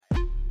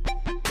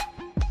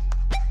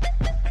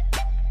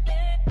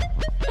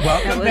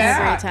Welcome was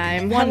back. a great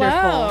time. Wonderful.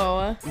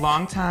 Hello.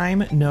 Long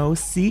time no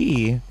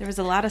see. There was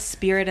a lot of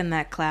spirit in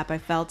that clap. I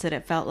felt it.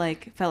 It felt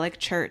like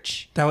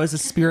church. That was a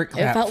spirit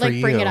clap It felt for like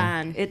you. Bring It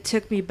On. It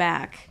took me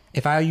back.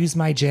 If I use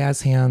my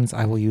jazz hands,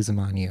 I will use them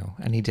on you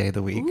any day of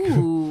the week.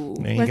 Ooh.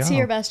 There you Let's go. see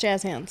your best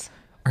jazz hands.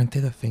 Aren't they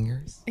the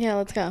fingers? Yeah,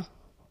 let's go.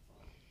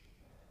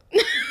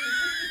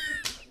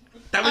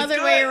 That was Other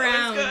good. way That was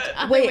around. good.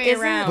 Other Wait, way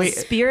isn't around. Wait,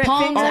 spirit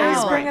palms fingers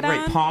out. bring it on?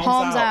 Right, palms,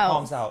 Palms out. out.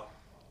 Palms out.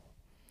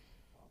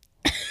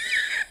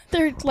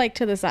 They're like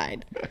to the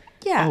side.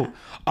 Yeah.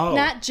 Oh.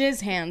 Not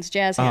jizz hands,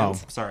 jazz Oh,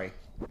 hands. sorry.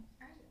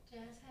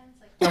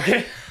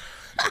 Okay.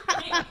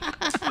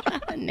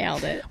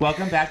 Nailed it.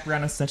 Welcome back,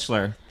 Brianna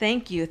Snitchler.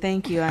 Thank you.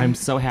 I'm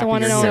so happy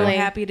one you're and so only.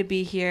 here. happy to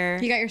be here.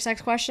 You got your sex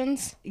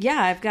questions?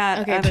 Yeah, I've got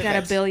Okay, a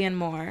perfect. billion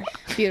more.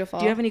 Beautiful.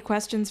 Do you have any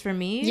questions for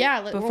me?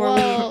 Yeah.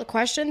 Before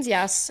Questions?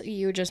 Yes.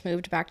 You just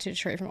moved back to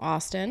Detroit from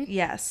Austin.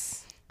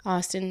 Yes.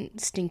 Austin,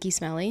 stinky,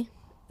 smelly.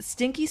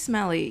 Stinky,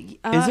 smelly.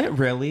 Is it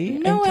really?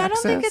 No, in I don't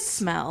think it Texas?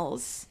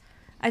 smells.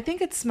 I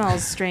think it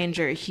smells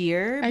stranger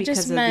here I because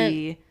just of meant-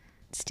 the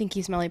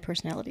Stinky, smelly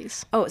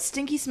personalities.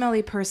 stinky,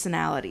 smelly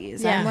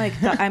personalities. Yeah. I'm like,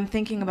 I'm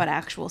thinking about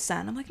actual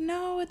scent. I'm like,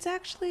 no, it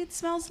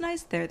smells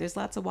nice there. There's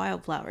lots of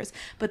wildflowers,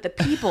 but the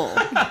people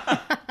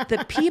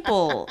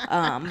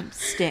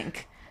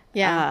stink.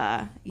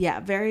 Yeah. Yeah,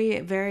 very,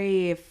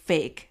 very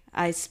fake.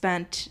 I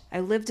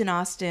lived in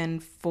Austin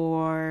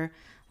for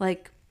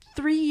like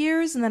 3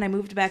 years, and then I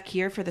moved back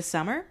here for the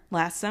summer,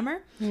 last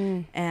summer,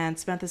 and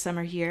spent the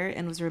summer here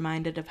and was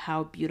reminded of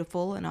how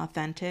beautiful and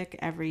authentic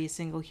every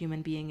single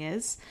human being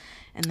is.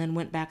 And then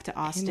went back to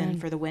Austin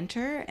for the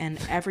winter, and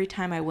every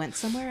time I went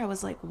somewhere, I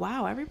was like,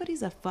 wow,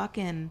 everybody's a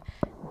fucking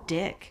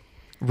dick.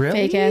 Really?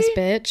 Fake ass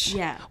bitch.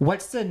 Yeah.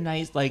 What's the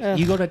nice, like,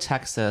 you go to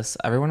Texas,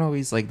 everyone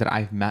always, like, that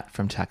I've met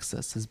from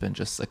Texas has been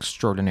just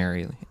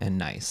extraordinary and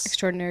nice.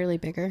 Extraordinarily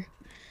bigger.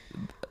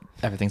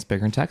 Everything's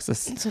bigger in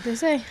Texas. That's what they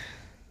say.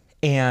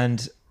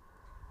 And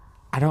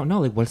I don't know,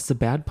 like, what's the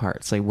bad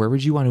parts? Like, where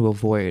would you want to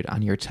avoid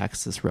on your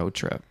Texas road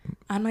trip?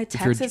 On my you're-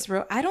 Texas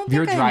road, I don't If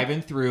you're think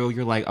driving through,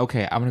 you're like,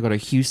 okay, I'm going to go to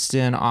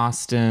Houston,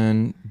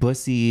 Austin,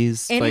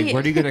 Bussies. Like,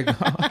 where are you going to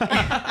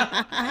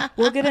go?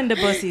 we'll get into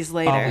bussies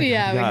later. Oh my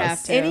Yeah, we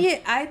Yes. have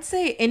to. I'd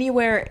say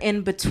anywhere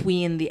in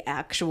between the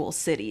actual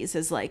cities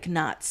is like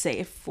not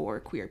safe for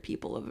queer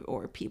people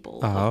or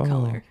people of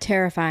color.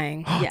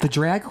 Terrifying. Yeah. The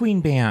drag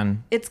queen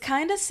ban, It's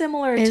kind of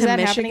similar Is to that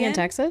Michigan. happening in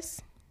Texas?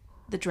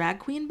 The drag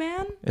queen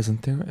ban?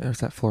 isn't there? Or is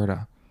that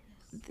Florida?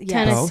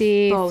 Yeah.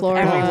 Tennessee, Both,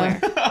 Florida.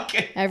 everywhere.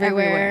 Okay.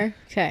 Everywhere.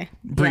 Okay.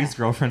 Bree's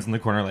girlfriend's in the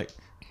corner, like,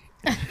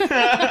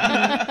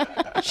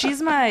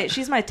 She's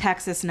my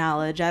Texas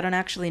knowledge. I don't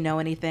actually know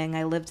anything.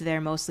 I lived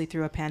there mostly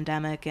through a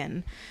pandemic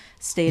and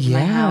stayed in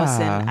my house,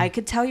 and I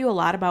could tell you a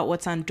lot about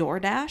what's on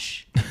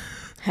DoorDash.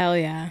 Hell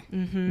yeah.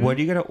 what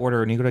are you going to order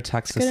when you go to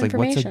Texas? good Like,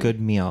 what's a information. good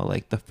meal?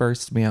 Like, the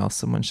first meal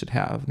someone should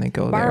have when they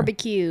go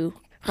Barbecue.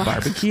 there.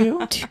 Barbecue?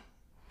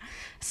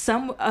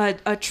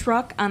 A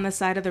truck on the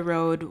side of the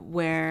road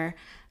where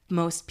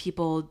most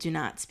people do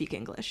not speak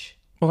English.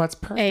 Well, that's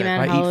perfect. Amen,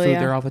 I eat hallelujah.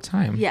 food there all the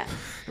time. Yeah,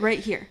 right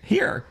here.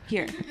 Here.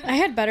 I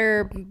had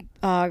better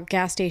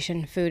gas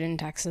station food in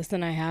Texas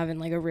than I have in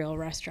like a real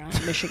restaurant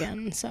in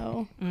Michigan.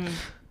 So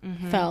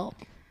felt.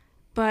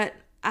 But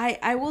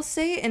I will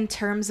say in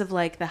terms of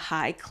like the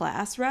high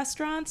class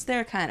restaurants,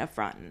 they're kind of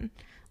frontin'.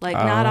 Like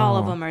not all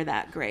of them are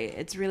that great.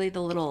 It's really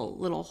the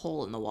little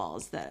hole in the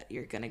walls that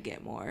you're gonna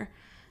get more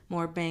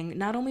bang.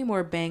 Not only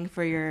more bang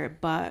for your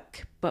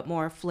buck, but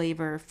more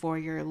flavor for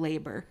your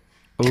labor.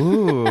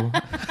 Ooh.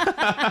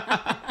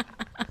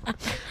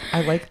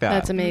 I like that.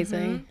 That's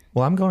amazing.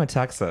 Well, I'm going to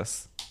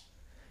Texas.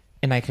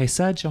 And like I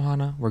said,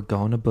 Johanna, we're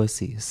going to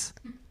Bussies.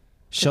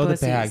 Show the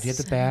bag. Bussies. Do you have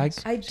the bag?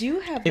 I do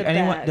have If the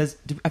anyone bag. does,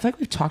 I feel like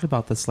we've talked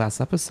about this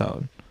last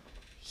episode.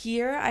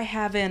 Here I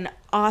have an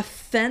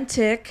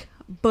authentic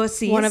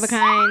Bussies. One of a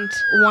kind.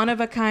 One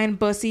of a kind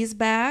Bussies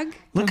bag.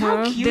 Look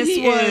how cute This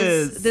he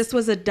is.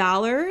 was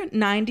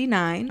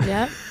 $1.99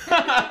 Yep.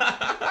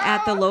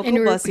 at the local And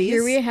Bussies.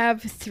 here we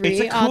have three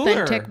It's a cooler.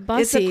 authentic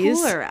It's bussies. a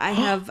cooler.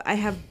 I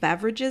have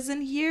beverages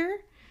in here,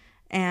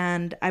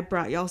 and I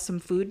brought y'all some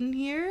food in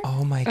here.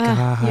 Oh my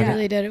God. You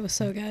really did. It was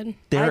so good.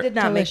 I did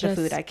not make the delicious.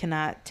 food. I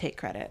cannot take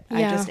credit. I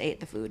Yeah. just ate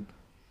the food.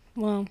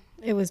 Well,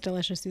 it was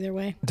delicious either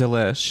way.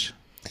 Delish.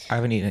 I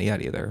haven't eaten it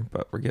yet either,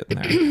 but we're getting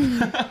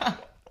there.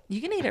 You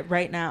can eat it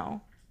right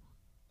now.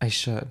 I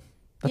should.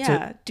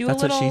 Yeah, do a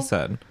That's what she little-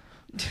 said.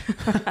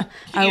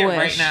 I Eat it wish.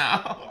 right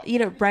now.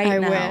 Eat it right I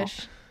now.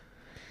 wish.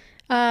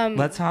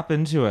 Let's hop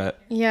into it.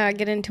 Yeah,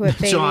 get into it,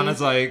 baby. Joanna's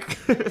like,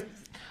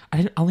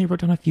 I only wrote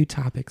down a few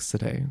topics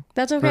today.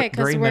 That's okay,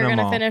 because Very we're going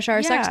to minimal. finish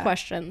our sex Yeah.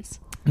 questions.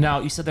 Now,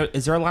 you said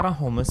is there a lot of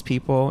homeless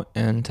people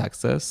in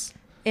Texas?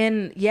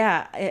 In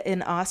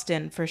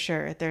Austin for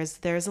sure.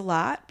 There's a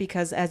lot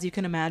because as you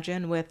can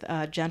imagine with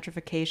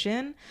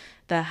gentrification,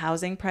 the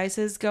housing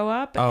prices go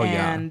up Oh,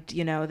 yeah. and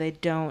they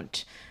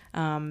don't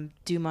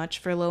do much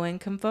for low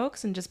income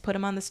folks and just put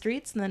them on the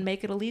streets and then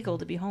make it illegal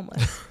to be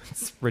homeless.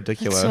 It's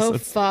ridiculous. So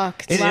It's-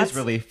 fucked. It Lots- is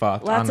really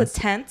fucked. Lots honest.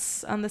 of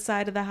tents on the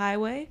side of the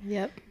highway.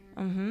 Yep.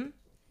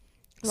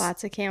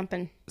 Lots of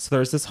camping. So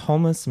there's this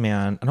homeless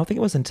man. I don't think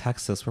it was in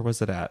Texas. Where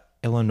was it at?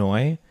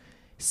 Illinois.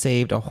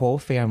 Saved a whole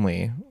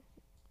family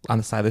on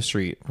the side of the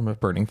street from a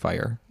burning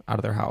fire out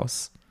of their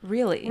house.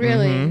 Really?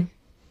 Really?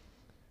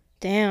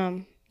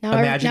 Damn. Now,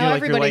 Imagine now you're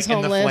everybody's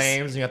in the homeless.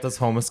 flames and you got this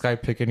homeless guy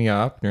picking you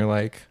up and you're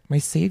like, my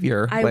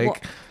savior.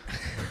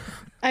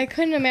 I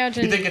couldn't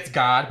imagine. You think it's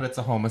God, but it's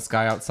a homeless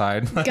guy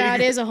outside. God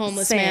is a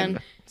homeless man.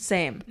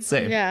 Same.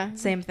 Yeah.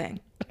 Same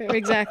thing.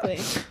 Exactly.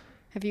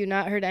 Have you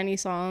not heard any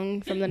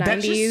song from the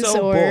That's 90s just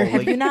so or bold.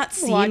 Have you not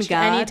seen watched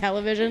God? any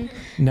television?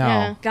 No.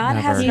 Yeah. God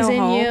never. has He's no in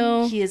home.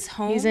 you. He is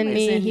home. He's in is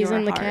me. in He's your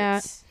in the heart.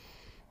 cat.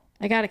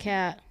 I got a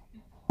cat.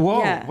 Whoa,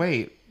 Yeah.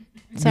 wait.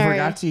 Sorry. We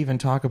forgot to even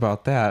talk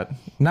about that.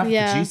 Not with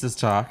Yeah. the Jesus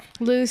talk.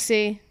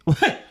 Lucy. Not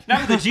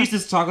with the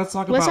Jesus talk. Let's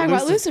talk Let's about talk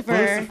about Lucifer.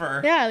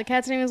 Lucifer. Yeah, the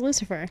cat's name is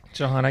Lucifer.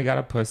 Johan, I got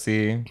a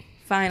pussy.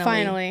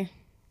 Finally.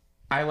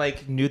 I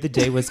knew the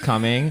day was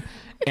coming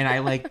and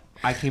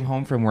I came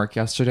home from work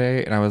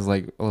yesterday and I was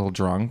like a little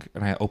drunk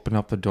and I opened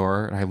up the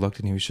door and I looked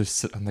and he was just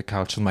sitting on the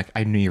couch. I'm like,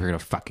 I knew you were gonna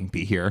fucking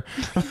be here.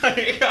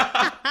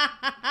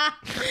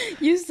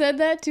 You said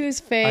that to his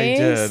I face.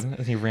 did.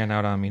 And he ran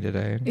out on me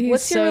today. He's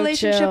What's your so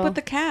relationship chill. with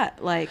the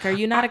cat? Like, are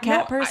you not a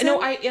cat person?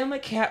 No, I am a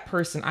cat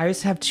person. I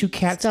just have two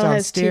cats Still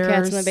has downstairs. 2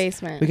 cats in the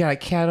basement. We got a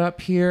cat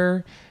up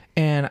here.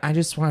 And I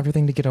just want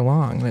everything to get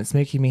along. And it's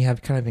making me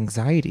have kind of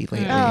anxiety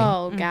lately.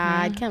 Oh,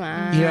 God. Come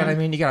on. You know what I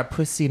mean? You got a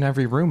pussy in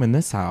every room in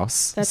this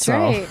house. That's so.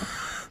 right.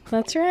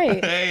 That's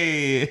right.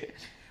 Hey.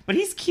 But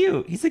he's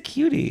cute. He's a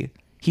cutie.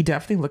 He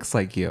definitely looks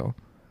like you.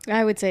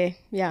 I would say,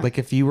 yeah. Like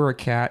if you were a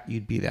cat,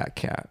 you'd be that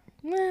cat.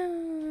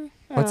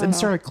 Let's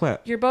insert a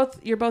clip. You're both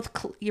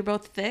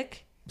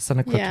thick. Send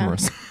a clip Yeah. to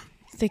us.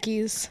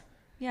 Thickies.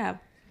 Yeah.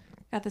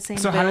 Got the same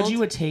So build. how did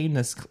you attain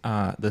this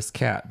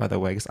cat, by the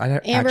way? 'Cause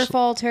Amber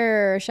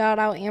Falter, shout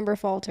out Amber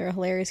Falter,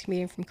 hilarious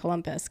comedian from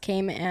Columbus,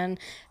 came and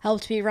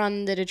helped me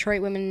run the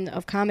Detroit Women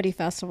of Comedy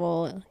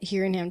Festival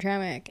here in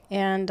Hamtramck,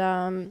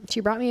 and she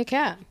brought me a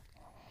cat.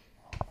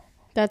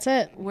 That's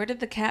it. Where did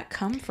the cat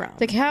come from?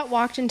 The cat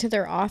walked into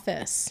their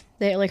office.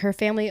 They her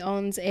family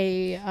owns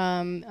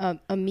a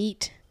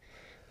meat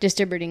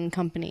distributing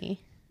company.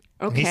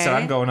 Okay. He said,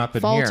 I'm going up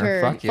in Falter,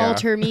 here. Fuck yeah.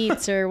 Falter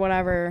Meats or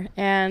whatever,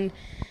 and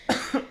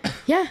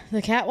yeah,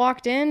 the cat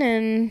walked in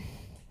and.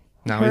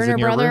 Now Her he's and her in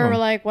your brother room. were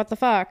like, "What the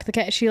fuck?" The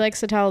cat. She likes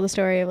to tell the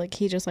story of like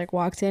he just like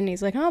walks in. And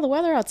he's like, "Oh, the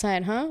weather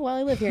outside, huh? Well,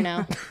 I live here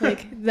now."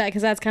 Like that,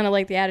 because that's kind of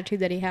like the attitude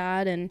that he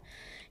had, and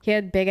he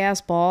had big ass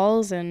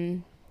balls,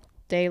 and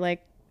they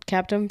like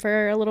kept him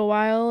for a little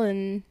while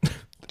and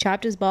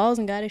chopped his balls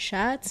and got his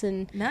shots.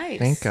 And Nice.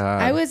 Thank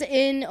God. I was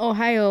in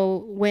Ohio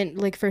when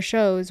like for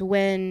shows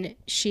when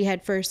she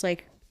had first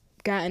like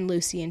gotten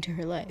Lucy into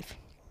her life.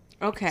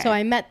 Okay. So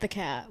I met the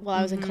cat while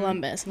I was in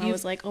Columbus, and I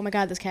was like, "Oh my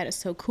God, this cat is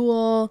so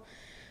cool."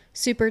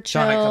 Super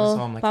chill. Shauna comes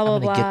home like, blah, blah,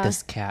 I'm gonna blah. get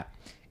this cat,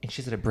 and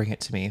she's gonna bring it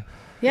to me.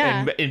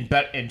 Yeah.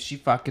 and she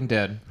fucking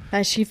did.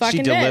 She fucking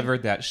She did.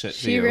 delivered that shit to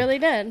She you. really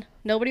did.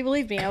 Nobody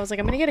believed me. I was like,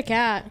 I'm gonna get a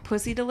cat.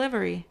 Pussy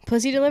delivery.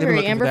 Pussy They've been delivery.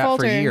 looking Amber for that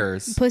Falter. for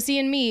years. Pussy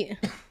and meat.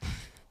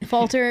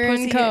 Falter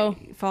Pussy and Co.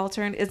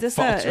 Falter. Is this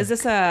Falter.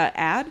 a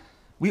ad?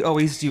 We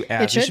always do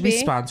ads. We should should be be.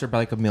 sponsored by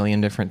like a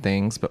million different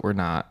things, but we're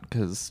not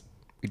because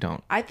we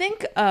don't. I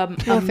think We'll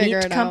a figure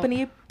meat it out.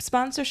 company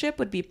sponsorship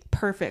would be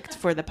perfect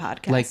for the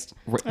podcast.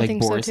 Like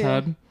think so, Boar's too.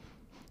 Head.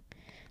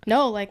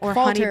 No, like or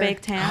Falter. honey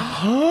baked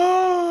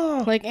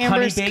ham. Like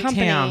Amber's Honey baked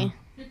company. ham.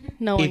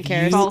 No one If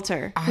cares. you-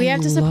 Falter. We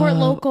have to support love-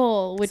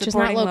 local, which is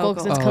not Supporting local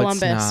because it's local.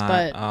 Columbus, not.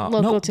 but Oh.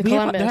 local No, to they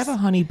Columbus. have a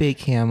honey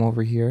baked ham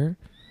over here.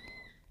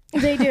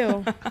 They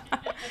do.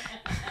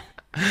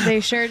 They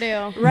sure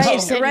do.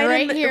 Right, Sitting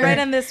right here.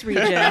 in this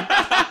region.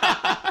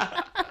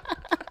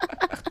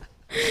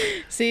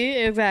 See,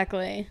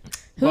 exactly.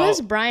 Who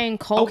is Brian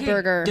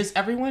Kohlberger? Does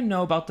everyone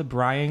know about the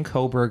Brian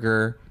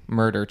Kohlberger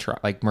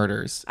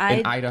murders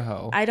in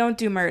Idaho? I don't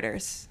do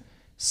murders.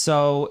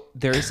 So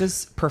there's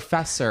this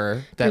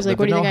professor that He's like,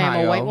 lived what do in you think Ohio.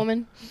 I am, a white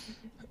woman?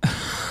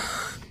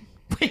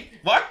 Wait,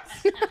 what?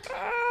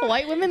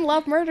 White women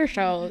love murder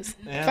shows.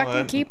 Yeah, Fucking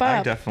well, keep I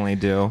up. definitely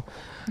do.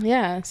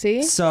 Yeah,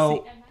 see?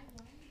 So,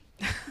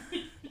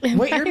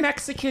 wait, you're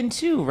Mexican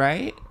too,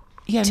 right?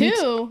 Yeah, me too.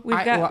 Two.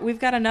 We've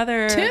got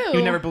another. Two.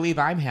 You never believe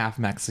I'm half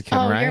Mexican,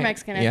 Oh, right? you're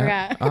Mexican, I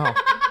forgot.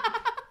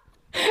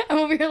 Oh, I'm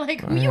over here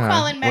like, who you yeah.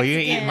 calling Mexican? Well, you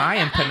eat my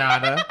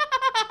empanada.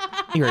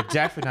 You're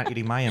definitely not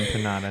eating my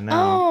empanada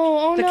now.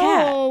 Oh The no.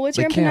 cat. What's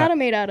The your cat. empanada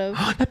made out of?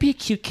 That'd be a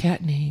cute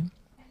cat name.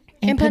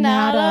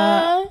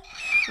 Empanada.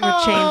 We're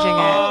changing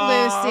it.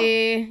 Oh,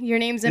 Lucy. Your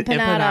name's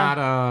Empanada.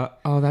 Empanada.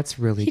 Oh, that's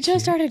really He cute.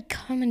 just started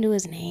coming to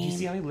his You name.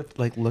 see how he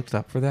looked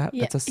up for that?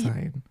 Yeah, That's a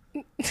sign.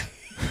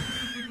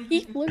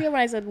 Look at when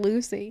I said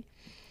Lucy.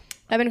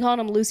 I've been calling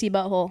him Lucy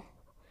Butthole.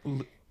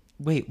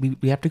 Wait,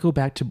 we have to go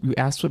back to. You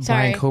asked what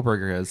Sorry. Brian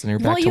Kohlberger is, and you're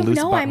Well, back you to loose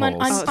know I'm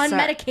buttholes. sorry.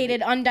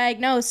 unmedicated,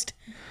 undiagnosed.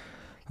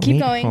 Keep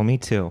going. Oh, me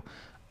too.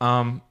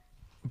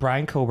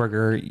 Brian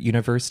Kohlberger,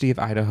 University of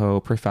Idaho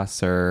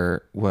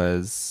professor,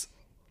 was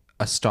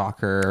a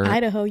stalker.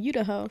 Idaho,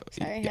 Idaho.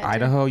 Sorry. I had to-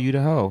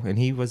 Idaho, and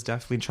he was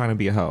definitely trying to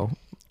be a hoe.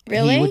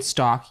 Really? He would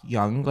stalk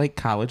young, like,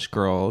 college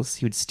girls.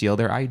 He would steal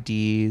their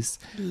IDs,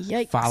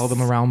 Yikes. follow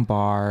them around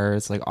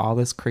bars, like, all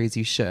this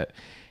crazy shit.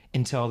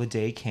 Until the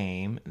day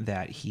came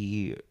that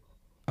he...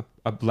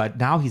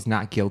 now he's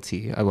not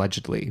guilty,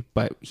 allegedly,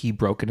 but he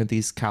broke into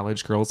these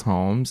college girls'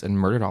 homes and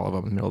murdered all of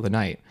them in the middle of the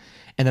night.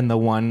 And then the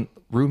one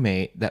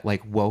roommate that,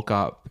 like, woke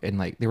up and,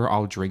 like, they were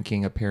all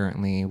drinking,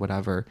 apparently,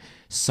 whatever,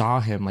 saw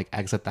him, like,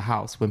 exit the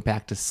house, went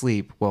back to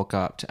sleep, woke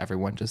up to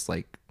everyone just,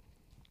 like,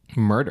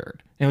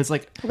 murdered. And it was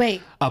like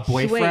Wait. a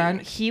boyfriend.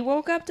 Wait, he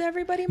woke up to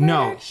everybody murdered?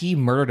 No, he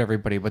murdered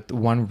everybody, but the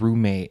one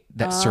roommate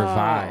that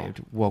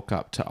survived woke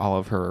up to all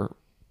of her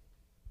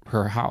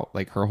house,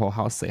 like her whole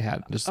house they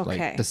had just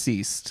like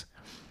deceased.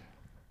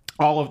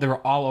 They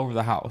were all over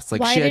the house.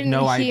 Like, why she had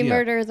no didn't he idea.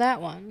 murder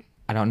that one?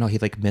 I don't know. He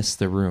like missed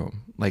the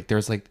room. Like,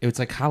 there's like, it was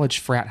like college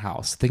frat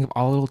house. Think of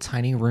all little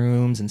tiny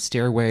rooms and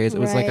stairways. It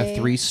was like a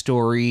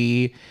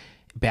 3-story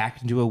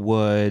back into a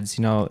woods,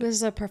 you know. It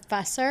was a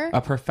professor? A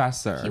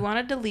professor. He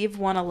wanted to leave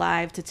one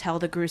alive to tell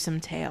the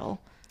gruesome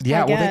tale.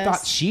 Yeah, I well, they guess.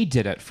 thought she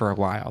did it for a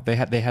while. They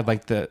had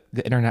like the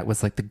internet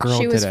was like the girl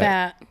She did was it.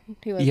 fat.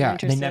 He wasn't Yeah,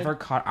 interested. they never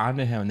caught on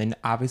to him. They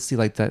obviously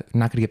like not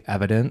going to give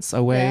evidence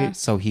away, Yeah.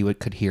 so he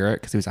could hear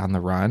it because he was on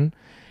the run.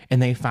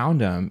 And they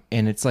found him,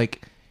 and it's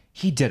like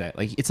he did it.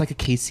 Like, it's like a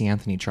Casey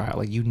Anthony trial.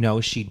 Like, you know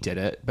she did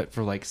it, but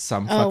for like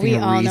some fucking we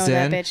all reason,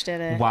 know that bitch did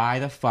it. Why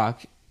the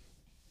fuck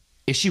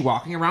is she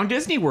walking around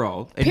Disney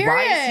World? And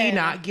why is he Period.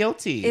 not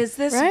guilty? Is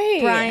this Right.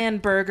 Brian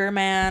Burger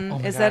Man? Oh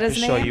my Is God, that I his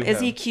have to show name? you Is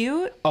he him.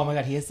 cute? Oh my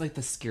God, he has like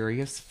the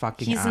scariest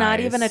fucking He's eyes.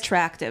 not even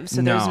attractive,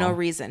 so there's no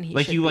reason he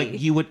like should you be.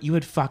 like you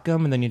would fuck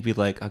him and then you'd be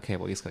like, okay,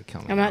 well, he's gonna kill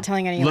me. I'm now. not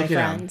telling any of Look my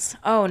at him. friends.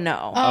 Oh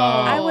no. Oh,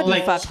 I wouldn't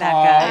like fuck that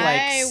tall, guy.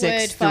 like I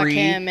would 6'3". fuck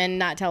him and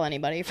not tell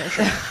anybody for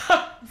sure.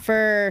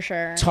 For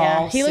sure. Tall,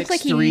 yeah. He looks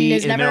like 6'3", he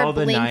has in the middle never of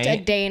the blinked a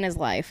night. day in his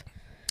life.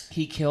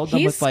 He killed them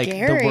He's with like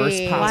scary. the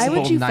worst Why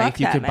possible would you knife fuck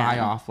you that could buy man?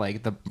 off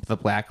like the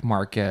black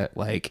market.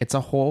 Like, it's a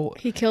whole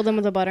He killed him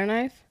with a butter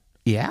knife.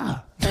 yeah.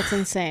 That's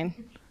insane.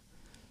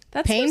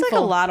 That seems like a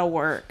Painful. lot of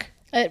work.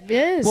 It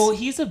is. Well,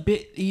 he's a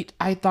bit.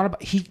 I thought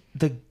about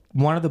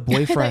one of the I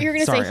boyfriends. thought you were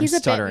going to Sorry, say he's I'm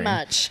a stuttering. bit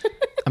much.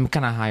 I'm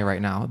kind of high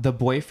right now. The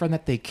boyfriend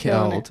that they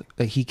Feeling killed,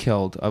 that he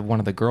killed of one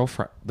of the girls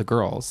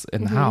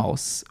in the Mm-hmm.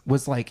 house,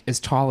 was like as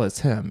tall as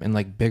him and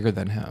like bigger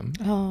than him,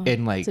 Oh,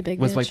 and like it's a big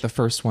was like bitch. the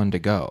first one to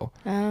go.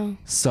 Oh.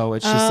 So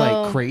it's just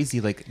Oh. like crazy.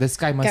 Like, this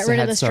guy must Got have rid of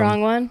had the some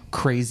strong one?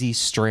 crazy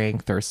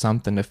strength or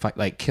something to fight,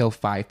 like kill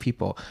 5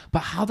 people. But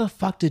how the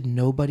fuck did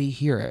nobody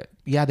hear it?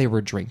 Yeah, they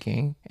were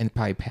drinking and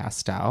probably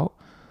passed out.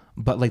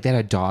 But like, they had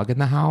a dog in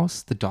the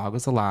house. The dog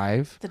was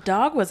alive. The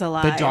dog was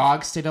alive. The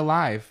dog stayed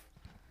alive.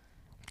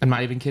 I'm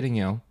not even kidding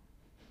you.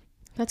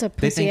 That's a They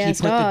pussy think he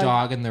ass put dog. the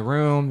dog in the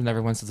room, and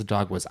everyone says the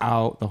dog was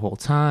out the whole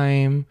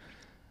time.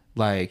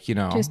 Like, you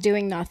know. Just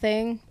doing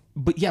nothing.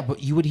 But yeah,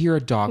 but you would hear a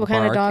dog What bark.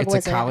 kind of dog It's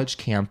was a it? college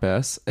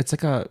campus. It's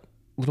like a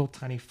little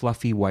tiny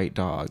fluffy white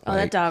dog. Oh,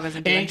 that dog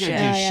wasn't doing ain't gonna shit.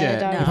 do Oh, yeah, the shit.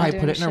 dog If wasn't I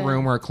doing put it in a shit.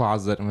 room or a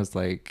closet and was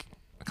like,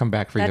 come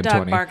back for That you dog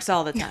 20. barks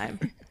all the time.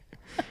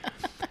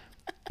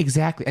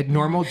 Exactly. A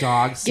normal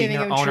dog seeing Giving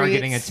their him owner treats.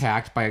 getting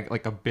attacked by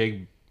like a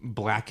big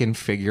blackened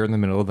figure in the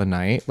middle of the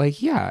night.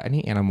 Like, yeah,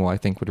 any animal I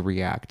think would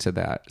react to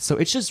that. So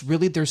it's just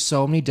really, there's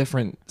so many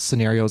different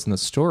scenarios in the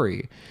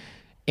story.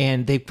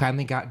 And they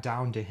finally got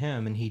down to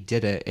him, and he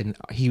did it. And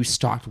he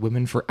stalked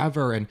women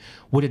forever and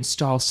would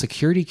install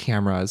security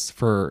cameras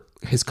for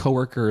his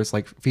coworkers,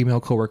 like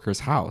female coworkers'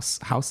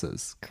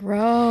 houses.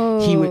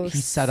 Gross. He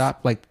set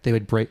up like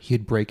he'd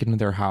break into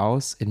their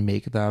house and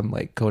make them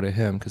like go to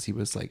him because he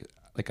was like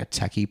a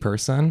techie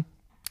person,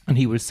 and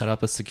he would set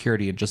up a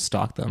security and just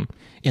stalk them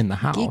in the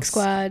house. Geek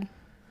Squad.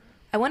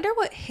 I wonder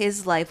what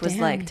his life was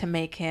Damn. like to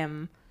make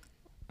him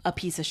a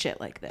piece of shit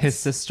like this. His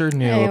sister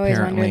knew, I always wonder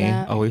apparently.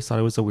 that. Always thought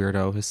it was a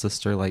weirdo. His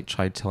sister like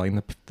tried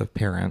telling the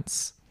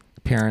parents.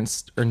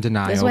 Parents are in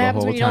denial This is what the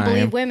happens whole when you don't time.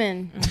 believe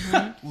women.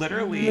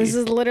 Literally. This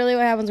is literally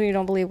what happens when you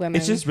don't believe women.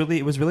 It's just really,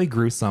 it was really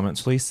gruesome.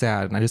 It's really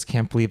sad. And I just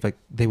can't believe like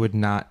they would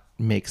not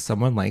make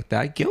someone like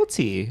that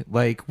guilty.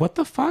 Like, what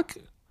the fuck?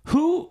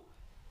 Who?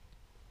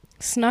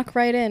 Snuck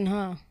right in,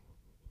 huh?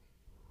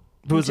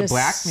 If it was a Just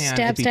black man, stab,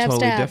 it'd be stab,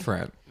 totally stab.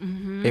 different.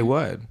 It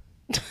would.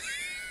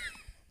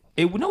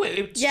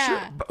 It's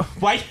Yeah. true.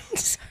 Why?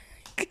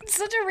 It's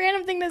such a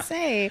random thing to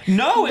say.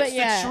 No, But it's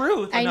yeah, the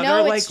truth. I Another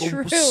know like it's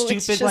true. It's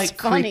stupid, just like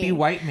funny. creepy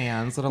white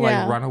man's that'll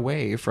Yeah. like run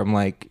away from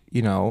like,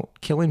 you know,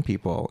 killing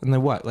people. And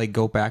then what? Like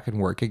go back and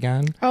work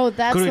again? Oh,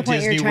 that's Go to the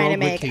point you're Disney trying to World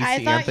with make. Casey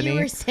I thought Anthony? you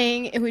were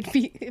saying it would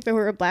be, if it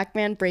were a black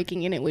man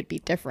breaking in, it would be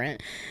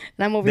different.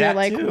 And I'm over here That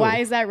like, too. why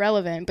is that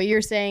relevant? But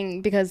you're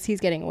saying because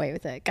he's getting away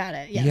with it. Got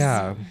it. Yes.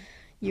 Yeah.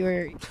 You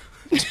were.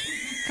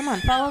 Come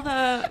on, follow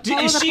the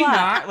Is she plot.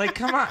 not? Like,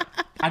 come on.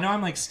 I know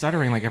I'm like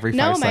stuttering like every 5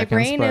 No, seconds. my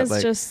brain but, is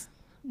like, just,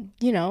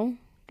 you know,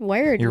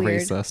 wired You're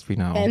weird. racist, we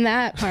know. And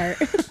that part.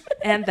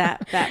 And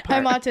that part.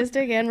 I'm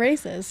autistic and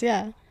racist.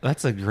 Yeah.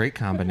 That's a great I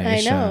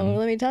combination. know.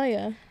 Let me tell you.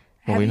 Well,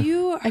 Have we-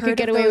 you heard could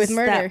get of away with those-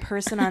 murder. that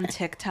person on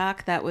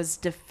TikTok that was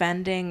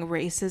defending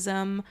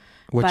racism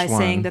Which by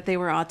saying one? that they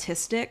were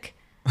autistic?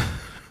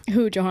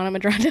 Who? Johanna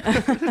Madranda?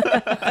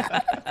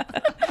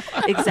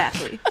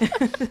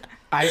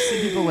 I've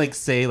seen people like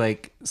say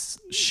like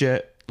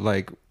shit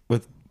like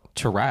with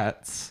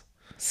Tourette's.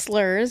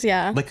 Slurs,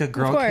 yeah. Like a Of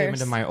girl came course.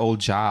 into my old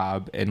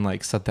job and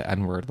like said the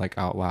N-word like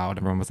out loud.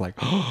 Everyone was like,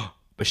 oh,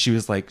 but she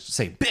was like,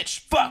 say bitch,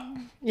 fuck.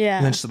 Yeah.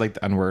 And then she said like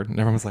the N-word and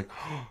everyone was like,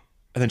 oh.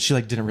 And then she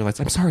like didn't realize,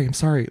 I'm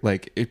sorry.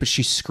 Like, but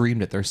she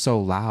screamed it. They're so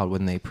loud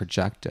when they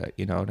project it.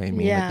 You know what I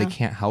mean? Yeah. Like they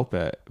can't help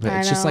it. But I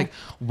it's just know. like,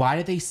 why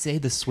do they say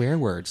the swear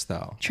words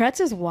though?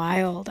 Tourette's is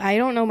wild. I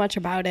don't know much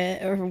about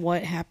it or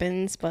what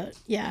happens, but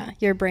yeah,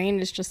 your brain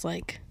is just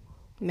like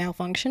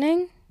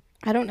malfunctioning.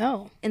 I don't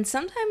know. And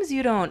sometimes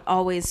you don't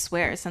always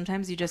swear.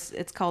 Sometimes you just,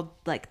 it's called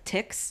like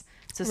tics.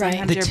 So Right.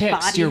 sometimes The your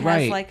tics, body you're has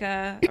right. like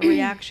a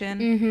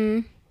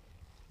reaction.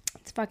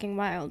 It's fucking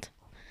wild.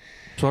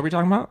 So what are we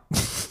talking about?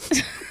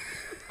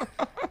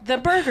 The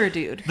burger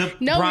dude. The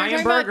No, Brian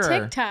we're talking Burger.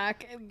 about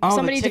TikTok. Oh, the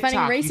Somebody defending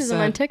TikTok, you racism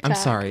said. on TikTok. I'm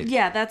sorry.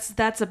 Yeah, that's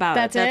about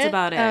That's it. That's it?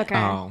 about it. Okay.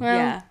 Oh. Well,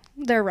 Yeah.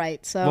 they're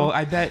right. So Well,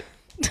 I bet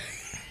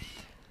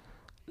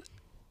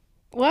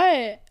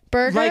what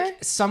burger?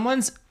 like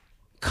someone's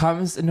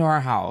comes into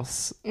our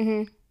house.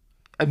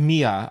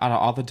 Mia, out of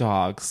all the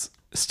dogs,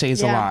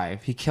 stays Yeah.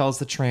 alive. He kills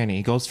the tranny.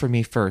 He goes for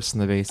me first in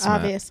the basement.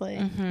 Obviously,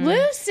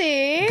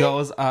 Lucy.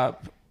 Goes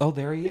up. Oh,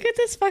 there he Look is. at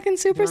this fucking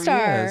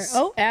superstar. is.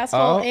 Oh,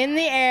 asshole Oh. in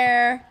the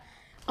air.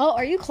 Oh,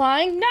 are you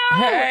clawing? No,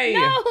 Hey.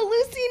 no,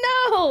 Lucy,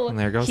 no. And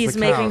there goes He's the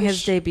making couch.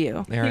 his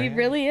debut. There He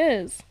really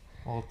is.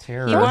 Old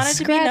terror. He wanted to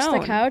be Scratch the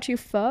known. couch, you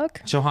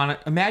fuck. Johanna,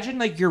 imagine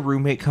like your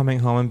roommate coming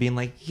home and being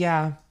like,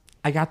 "Yeah,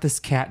 I got this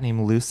cat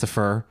named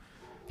Lucifer.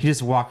 He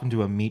just walked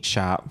into a meat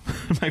shop.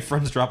 My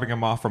friend's dropping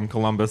him off from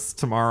Columbus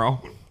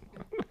tomorrow."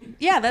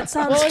 Yeah, that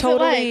sounds What was it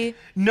totally. like?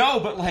 No,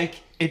 but like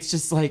it's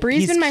just like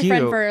Bree's he's been my cute.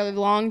 friend for a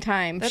long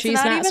time. That's She's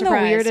not, not even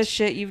surprised. the weirdest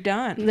shit you've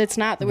done. That's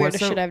not the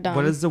weirdest shit I've done.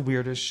 What is the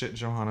weirdest shit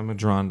Johanna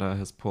Madronda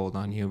has pulled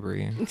on you,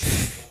 Bree?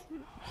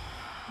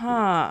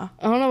 Huh.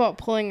 I don't know about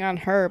pulling on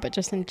her, but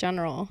just in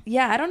general.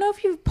 Yeah, I don't know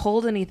if you've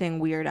pulled anything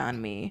weird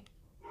on me.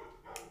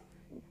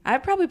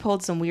 I've probably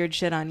pulled some weird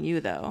shit on you,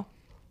 though.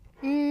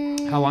 How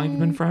long have you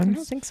been I don't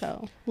friends? think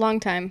so. Long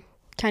time.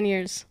 10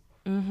 years.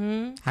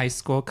 High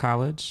school,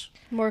 college?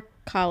 More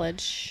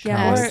college.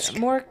 Yeah, College.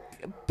 more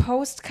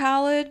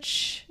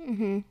post-college.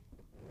 Mm-hmm.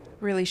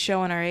 Really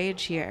showing our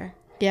age here.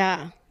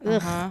 Yeah.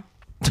 Ugh. Huh?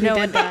 We No,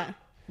 did that.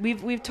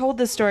 we've told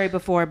this story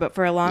before, but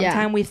for a long Yeah.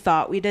 time we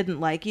thought we didn't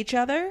like each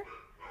other.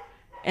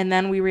 And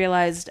then we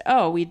realized,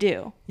 oh, we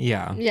do.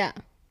 Yeah. Yeah.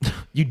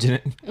 You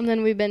didn't. And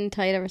then we've been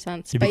tight ever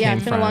since. You But yeah, became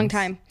it's been a long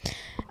friends. time.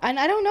 And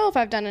I don't know if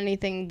I've done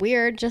anything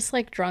weird, just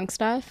like drunk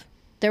stuff.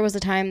 There was a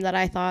time that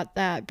I thought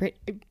that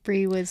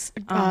Bree was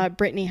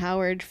Brittany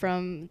Howard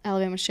from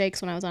Alabama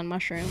Shakes when I was on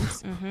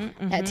mushrooms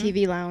at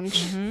TV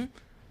Lounge.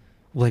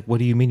 Like, what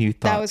do you mean you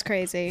thought? That was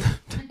crazy.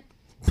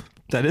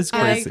 That is I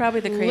crazy. Probably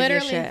the craziest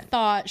literally shit.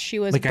 thought she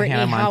was Like a Brittany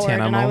Hannah Howard,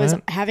 Montana and I was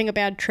moment? having a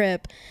bad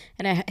trip,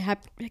 and I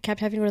kept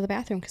having to go to the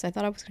bathroom because I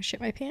thought I was going to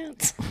shit my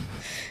pants.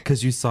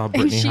 Because you saw And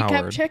Brittany she Howard.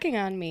 kept checking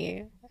on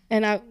me,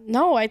 and I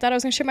thought I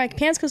was going to shit my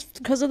pants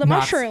because of the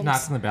Knocks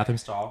mushrooms. in the bathroom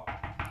stall.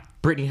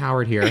 Brittany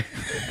Howard here.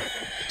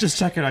 Just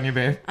checking on you,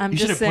 babe. I'm you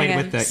should just have played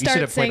singing. with it. You Start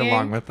should have played singing.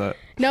 along with it.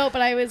 No,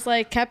 but I was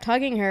like kept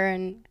hugging her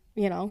and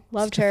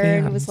loved Such a her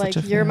fan, and was such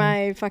like, a "You're fan."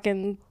 my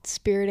fucking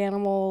spirit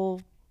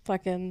animal,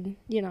 fucking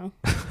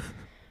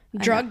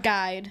drug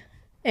guide."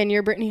 And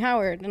you're Brittany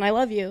Howard, and I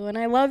love you, and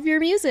I love your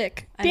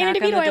music. I Danny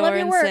knock on DeVito, the I love door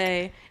your and work.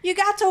 say, you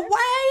got to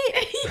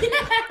wait.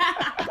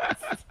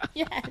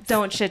 Yes.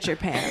 Don't shit your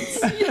pants.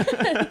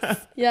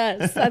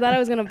 Yes. I thought I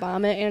was going to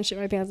vomit and shit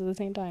my pants at the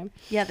same time.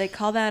 Yeah, they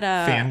call that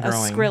a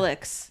Fangirling.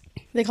 Skrillex.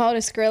 They call it a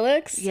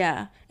Skrillex?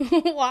 Yeah.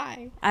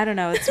 Why? I don't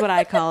know. It's what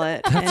I call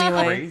it.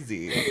 Anyway.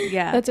 Crazy.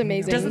 Yeah. That's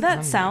amazing. Doesn't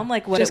that sound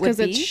like what Just it would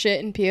because be? it's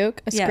shit and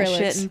puke? A yeah, Skrillex.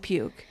 shit and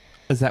puke.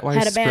 Is that why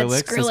Had a bad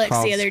Skrillex Skrillex is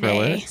called the other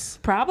day.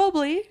 Skrillex?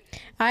 Probably.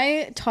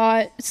 I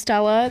taught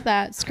Stella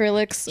that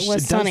Skrillex It was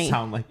does Sunny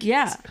sound like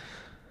Yeah.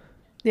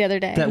 the other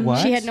day. That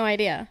what? She had no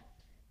idea.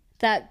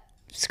 That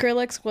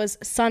Skrillex was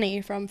Sunny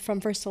from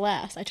First to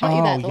Last. I taught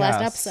you that the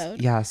last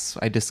episode. Yes,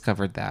 I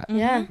discovered that.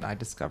 Yeah. I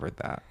discovered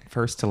that.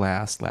 First to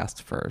last, last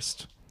to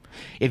first.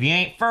 If you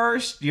ain't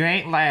first, you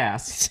ain't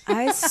last.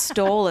 I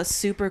stole a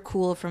super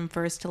cool from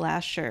First to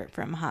Last shirt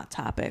from Hot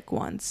Topic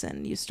once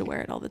and used to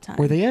wear it all the time.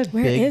 Were they a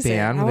Where big is it?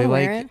 band? I Were they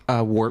wanna wear like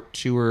a Warped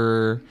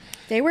Tour?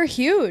 They were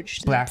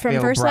huge. Black From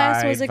Veil First to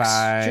Last was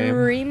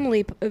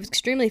Bride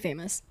extremely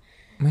famous.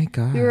 My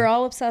God. We were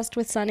all obsessed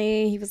with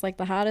Sonny. He was like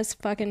the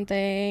hottest fucking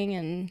thing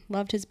and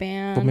loved his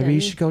band. Well, maybe you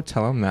and- should go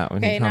tell him that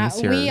when Okay, he comes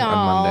not here we on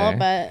all,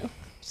 Monday. but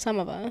some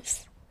of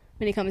us.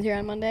 When he comes here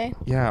on Monday.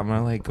 Yeah, I'm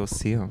gonna like go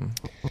see him.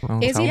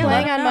 I'll Is tell he him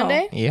playing that. on No.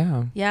 Monday?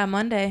 Yeah. Yeah,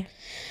 Monday.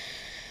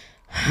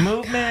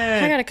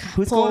 Movement. I gotta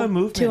Who's pull going to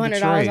Movement? $200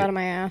 Detroit? out of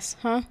my ass,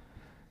 huh?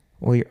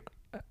 Well,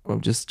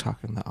 I'm just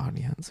talking to the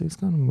audience. Who's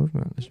going to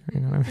Movement this year? You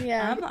know what I mean?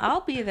 Yeah.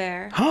 I'll be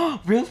there.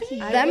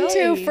 Really? I Them will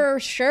two be. for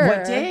sure.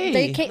 What day?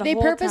 They The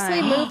whole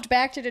purposely time. moved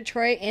back to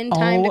Detroit in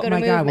time to go to my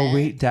Movement. God. Well,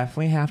 we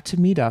definitely have to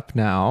meet up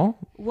now.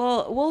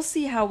 We'll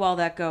see how well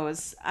that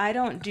goes. I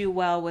don't do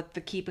well with the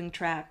keeping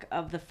track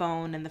of the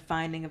phone and the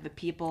finding of the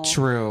people.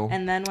 True.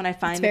 And then when I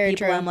find the very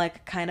people, true. I'm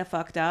like kind of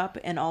fucked up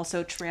and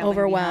also trailing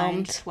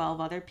Overwhelmed. behind 12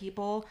 other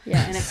people.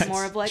 Yes. And it's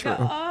more of like, true.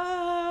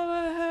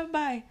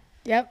 bye.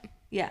 Yep.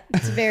 Yeah.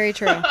 It's very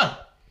true.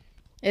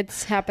 It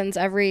happens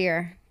every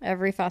year,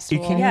 every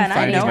festival. can't Yeah, and I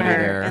find know anybody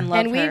her there. and love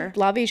And her. we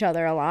love each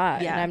other a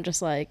lot. Yeah. And I'm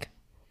just like,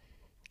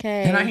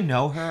 okay. And I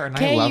know her, and I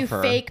Okay, love you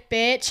her. fake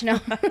bitch. No.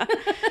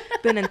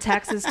 Been in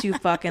Texas too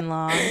fucking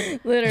long.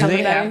 Literally. Do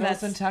they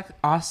That's- have those in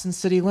Austin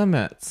City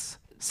Limits?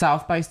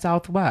 South by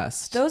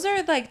Southwest. Those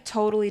are like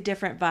totally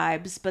different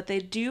vibes, but they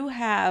do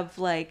have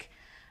like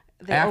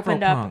they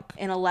opened Afro-punk. up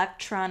an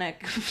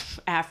electronic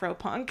Afro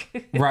punk.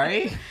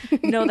 Right?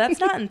 No, that's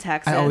not in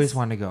Texas. I always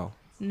want to go.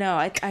 No,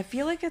 I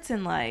feel like it's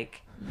in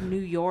like New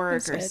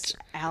York or Switch.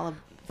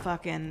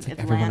 fucking like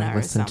everyone I Atlanta or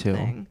listen to.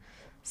 something.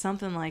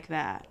 Something like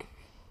that.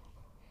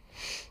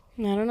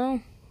 I don't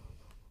know.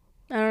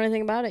 I don't know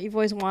anything about it. You've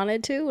always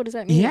wanted to? What does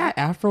that mean? Yeah,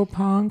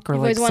 Afro-punk or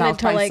You've like always wanted South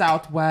to, by like-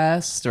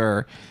 Southwest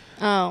or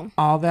Oh,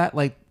 all that.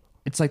 Like,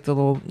 it's like the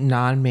little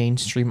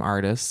non-mainstream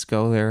artists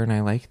go there, and I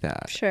like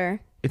that. sure.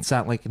 It's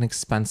not like an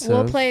expensive.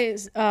 We'll play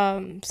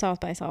South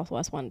by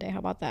Southwest one day. How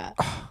about that?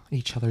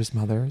 Each other's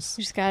mothers.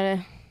 You just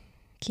gotta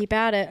keep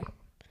at it.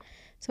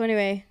 So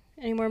anyway,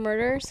 any more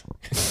murders?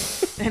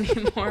 Any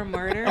more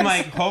murders? I'm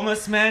like,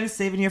 homeless men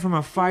saving you from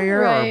a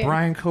fire Right. or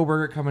Brian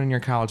Koberger coming in your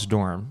college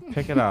dorm.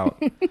 Pick it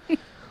out.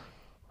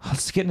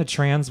 Let's get into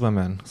trans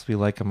women because we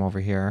like them over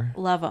here.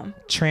 Love them.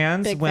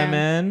 Trans Big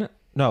women.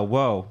 No,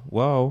 whoa.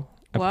 Whoa.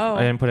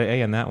 I didn't put an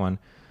A in that one.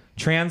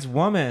 Trans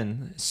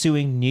woman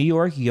suing New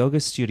York yoga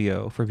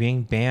studio for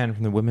being banned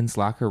from the women's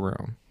locker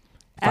room.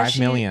 $5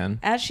 million.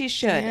 As she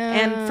should.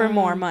 And for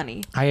more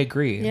money. I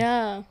agree.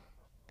 Yeah.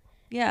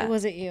 Yeah.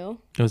 Was it you?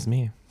 It was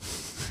me.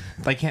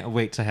 I can't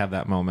wait to have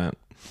that moment.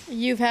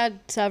 You've had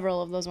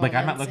several of those Like, moments,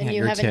 I'm not looking and at you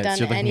your haven't tits. done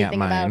You're looking at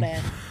anything about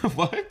mine. it.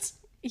 What?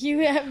 You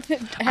have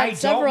had I don't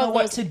several know of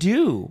what those. to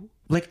do.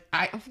 Like,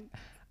 I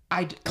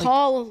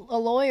Call a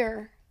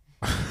lawyer.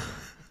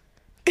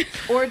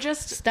 Or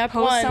just Step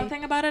post one.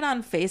 something about it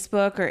on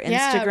Facebook or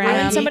Yeah, Instagram. ruin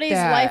I somebody's hate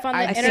that. life on the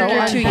I'm so internet.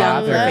 You're too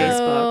young for unbothered.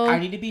 Facebook. I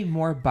need to be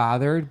more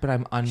bothered, but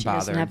I'm She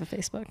doesn't unbothered. have a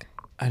Facebook.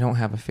 I don't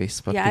have a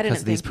Facebook Yeah, I because didn't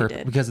of these think you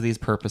did. because of these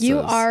purposes. You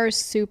are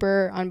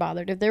super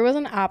unbothered. If there was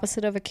an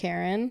opposite of a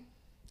Karen,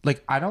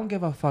 like, I don't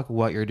give a fuck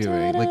what you're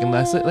doing. Like,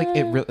 unless it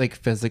like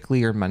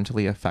physically or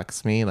mentally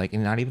affects me, like,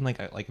 and not even like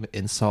an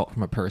insult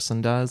from a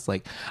person does.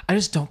 Like, I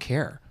just don't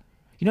care.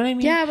 You know what I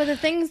mean? yeah, but the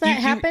things that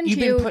happened to you've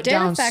been you put did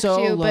down affect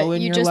so you, low but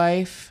in you your just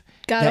life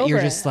got that over you're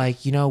it. just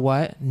like, you know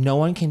what? No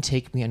one can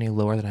take me any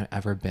lower than I've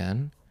ever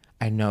been.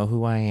 I know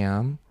who I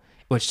am,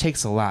 which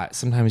takes a lot.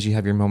 Sometimes you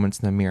have your moments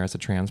in the mirror as a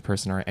trans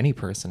person or any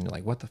person. You're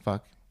like, what the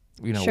fuck?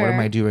 You know, what am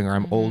Sure. I doing? Or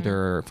I'm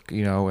older,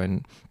 you know,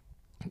 and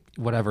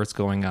whatever's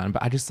going on.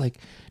 But I just like,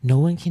 no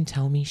one can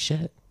tell me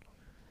shit.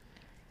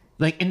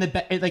 Like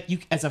like you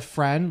as a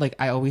friend, like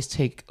I always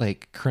take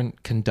like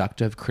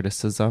conductive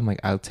criticism. Like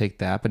I'll take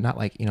that, but not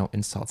like, you know,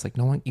 insults. Like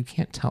no one, you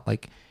can't tell.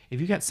 Like if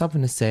you got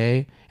something to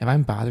say, if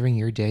I'm bothering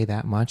your day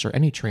that much, or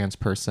any trans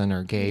person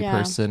or gay Yeah.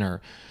 person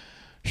or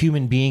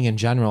human being in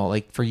general,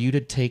 like for you to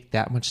take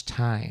that much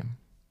time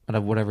out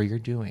of whatever you're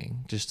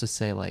doing just to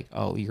say like,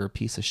 oh, you're a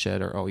piece of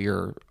shit, or oh,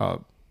 you're a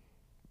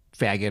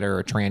faggot or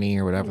a tranny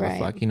or whatever Right.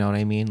 the fuck, you know what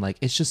I mean? Like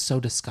it's just so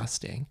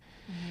disgusting.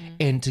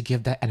 And to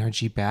give that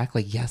energy back,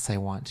 like, yes, I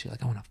want to.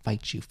 Like, I want to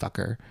fight you,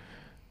 fucker.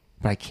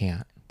 But I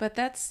can't. But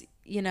that's,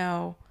 you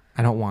know,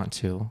 I don't want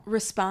to.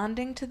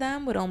 responding to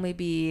them would only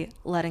be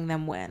letting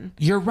them win.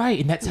 You're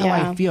right. And that's how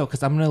Yeah. I feel.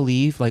 Because I'm going to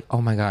leave like,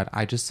 oh my God,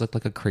 I just look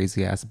like a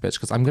crazy ass bitch.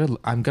 Because I'm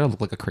gonna look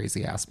like a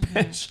crazy ass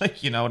bitch.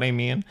 Like, you know what I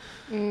mean?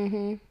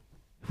 Mm-hmm.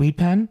 Weed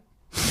pen?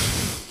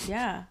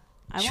 Yeah.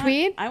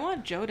 Tweed? I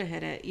want Joe to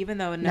hit it, even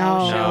though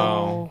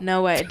No.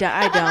 no way,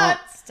 I don't.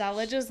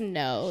 Stella just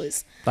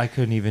knows. I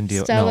couldn't even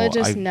deal. Stella No,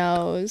 just I,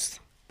 knows.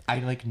 I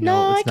like, No,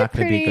 no, I it's not get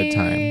going to be a good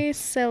time. pretty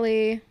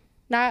silly.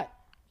 Not.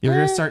 You're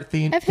going Eh, to start I've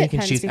hit thinking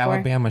pens she's before.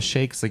 Alabama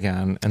Shakes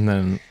again. And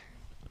then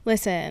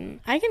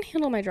Listen, I can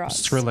handle my drugs.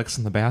 Skrillex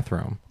in the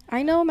bathroom.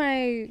 I know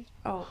my.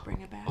 Oh,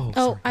 bring it back. Oh,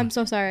 Oh, sorry. I'm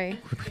so sorry.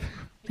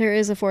 There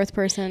is a fourth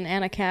person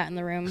and a cat in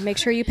the room. Make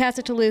sure you pass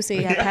it to Lucy.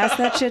 Yeah, pass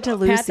that shit to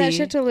Lucy. Pass that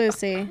shit to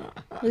Lucy.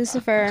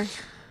 Lucifer.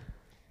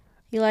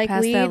 You like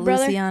Pass weed, that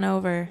brother? Lucy on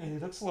over. Hey,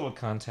 that's a little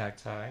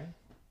contact high.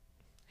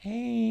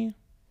 Hey,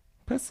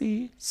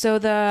 pussy. So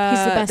He's the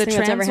best the thing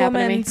that's ever trans happened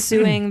to woman me.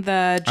 suing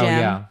the gym. Oh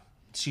yeah,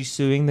 she's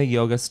suing the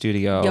yoga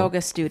studio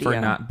for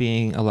not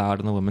being allowed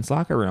in the women's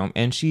locker room.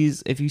 And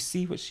she's, if you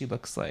see what she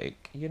looks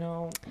like, you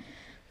know,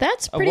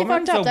 That's pretty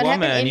woman's fucked up. a That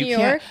woman. happened in You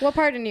New York. can't- What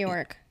part of New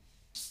York?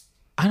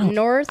 I don't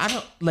North? I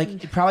don't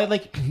like probably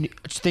like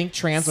think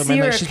trans women.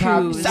 Like she's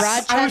probably,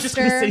 Syracuse. I was just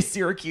gonna Rochester. say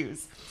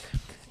Syracuse.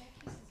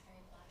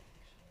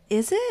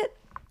 Is it?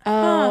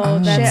 Oh,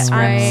 that's Shit,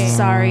 right. I'm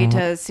sorry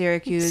to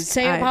Syracuse.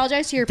 Say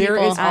apologize to your There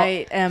people. is-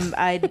 I am.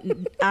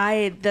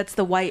 I. That's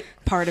the white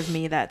part of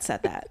me that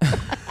said that.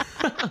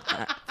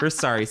 We're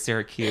sorry,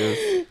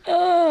 Syracuse.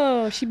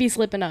 Oh, she'd be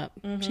slipping up.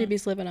 Mm-hmm. She'd be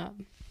slipping up.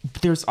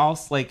 But there's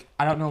also like,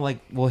 I don't know, like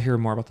we'll hear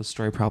more about the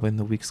story probably in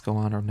the weeks go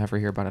on, or never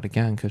hear about it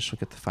again because she'll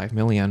get the 5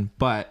 million.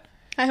 But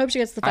I hope she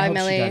gets the I 5 hope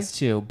she million. does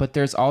too. But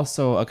there's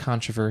also a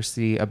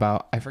controversy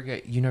about, I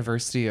forget,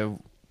 University of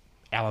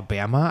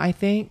Alabama, I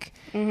think.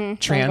 Trans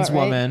about right.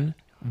 woman,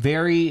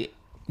 very,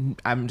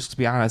 I'm just to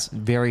be honest,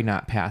 very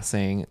not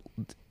passing.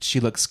 She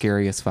looks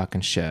scary as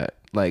fucking shit.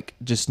 Like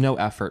just no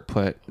effort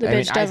put. The I mean,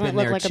 bitch I've doesn't been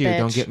look there like a too. bitch.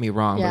 Don't get me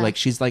wrong, Yeah. but like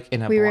she's like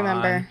in a We blonde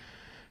remember.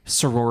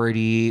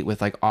 sorority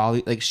with like all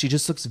like she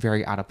just looks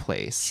very out of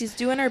place. She's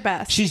doing her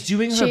best. She's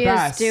doing her She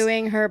best. is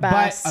doing her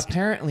best. But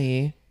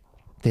apparently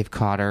they've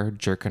caught her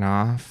jerking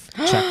off,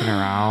 checking her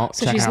out,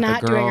 So checking she's out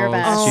not the doing her girls.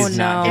 best. Oh She's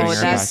not no, doing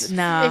her that's best.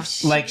 nah. If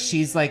she- Like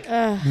she's like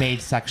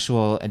made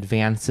sexual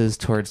advances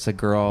towards the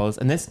girls,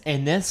 and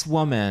this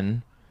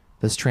woman,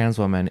 this trans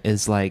woman,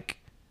 is like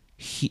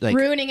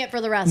ruining it for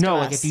the rest no,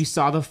 of like us. if you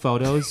saw the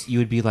photos, you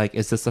would be like,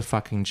 "Is this a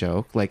fucking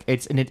joke?" Like I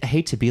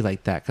hate to be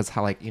like that because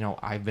how like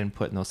I've been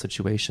put in those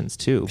situations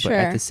too, but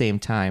at Sure. the same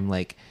time,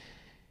 like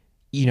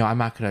I'm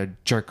not gonna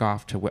jerk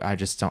off to what I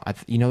just don't.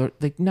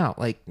 Like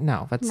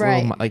no, that's a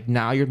Right. little like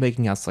now you're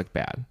making us look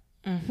bad.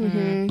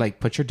 Like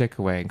put your dick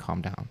away and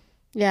calm down.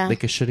 yeah.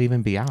 Like it shouldn't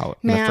even be out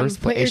in the Ma'am, first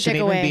put place. your It shouldn't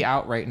dick even away. be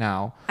out right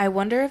now. I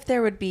wonder if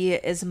there would be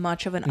as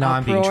much of an No,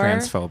 I'm being uproar.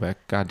 transphobic.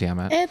 God damn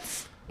it.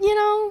 It's,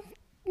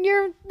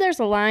 there's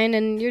a line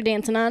and you're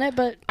dancing on it,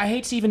 but I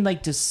hate to even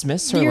like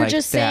dismiss her You're like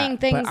just that, saying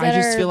things but I that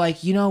just are feel like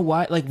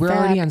what? Like we're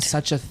already on fact.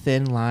 such a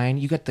thin line.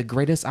 You got the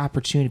greatest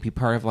opportunity to be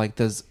part of like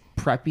this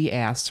preppy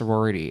ass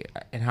sorority,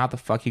 and how the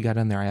fuck you got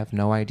in there, I have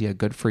no idea.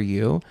 Good for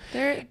you.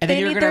 They then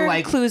you're need gonna their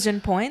like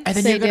inclusion points. and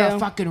then They you're gonna do.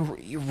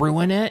 fucking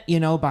ruin it,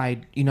 by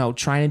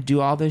trying to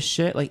do all this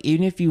shit. Like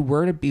even if you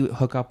were to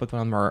hook up with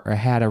one of them or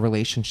had a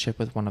relationship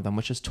with one of them,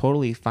 which is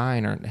totally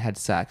fine, or had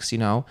sex,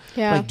 Yeah.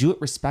 like do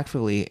it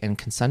respectfully and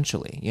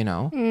consensually.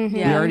 Yeah.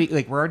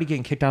 We're already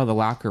getting kicked out of the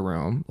locker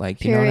room.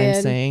 Like you know what I'm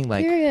Period. saying?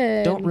 Like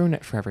Period. don't ruin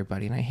it for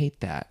everybody, and I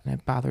hate that, and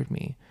it bothered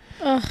me.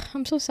 ugh,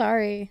 I'm so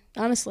sorry.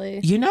 Honestly.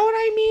 You know what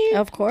I mean?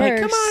 Of course. Like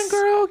come on,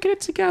 girl, get it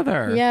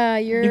together. Yeah,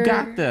 you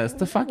got this.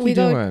 The fuck we you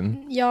go,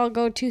 doing? Y'all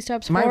go 2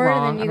 steps Am I forward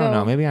wrong? and then I you don't go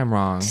know. Maybe I'm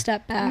wrong.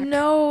 step back.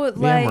 No, I'm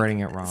like writing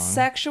it wrong.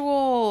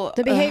 Sexual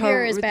The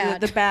behavior is bad.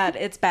 The bad,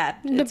 it's bad.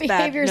 The It's bad.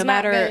 behavior's No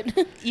not matter,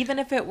 good. even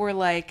if it were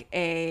like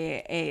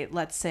a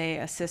let's say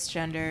a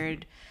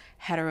cisgendered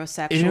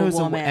heterosexual If it was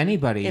woman,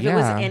 anybody, if it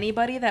was yeah.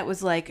 anybody that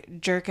was like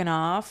jerking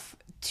off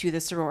to the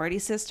sorority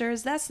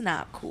sisters, that's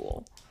not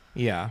cool.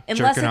 Yeah,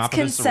 Unless jerking it's off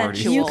to the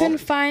sorority consensual. You can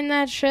find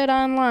that shit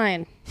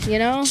online,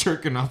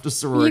 jerking off to You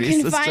sorority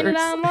can sisters. find it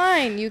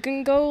online. You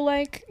can go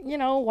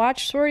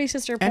watch sorority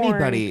sister porn.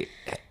 Anybody.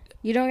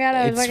 You don't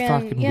gotta It's fucking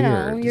fucking,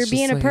 weird. you're It's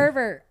being just a like-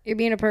 pervert. You're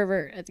being a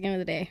pervert at the end of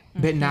the day.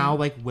 But now,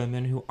 like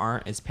women who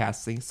aren't as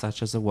passing,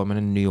 such as a woman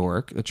in New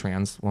York, a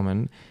trans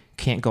woman,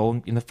 can't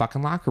go in the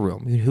fucking locker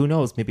room. Who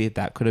knows? Maybe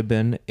that could have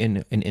been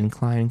in an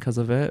incline because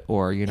of it,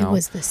 or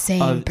was the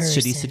same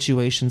person. shitty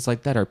situations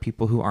like that, or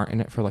people who aren't in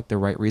it for like the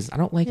right reason. I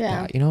don't like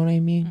Yeah. that. You know what I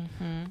mean?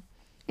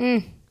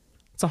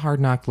 It's a hard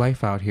knock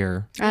life out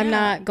here. I'm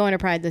not going to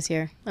Pride this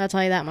year. I'll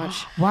tell you that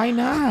much. Why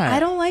not? I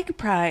don't like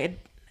Pride.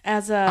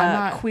 As a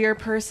not- queer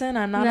person,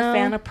 I'm not No. a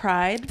fan of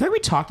Pride. I think we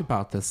talked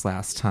about this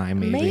last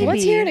time. Maybe.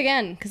 Let's hear it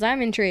again, because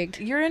I'm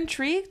intrigued. You're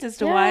intrigued as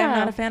to why I'm Yeah.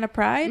 not a fan of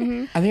Pride?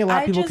 I think a lot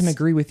I of people can just-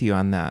 agree with you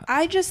on that.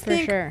 I just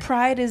think sure.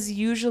 Pride is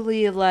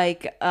usually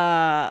like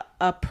a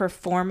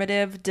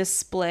performative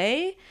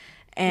display,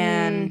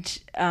 and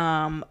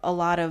a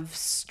lot of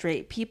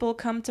straight people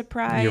come to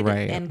Pride You're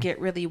right. and get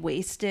really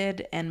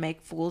wasted and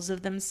make fools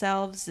of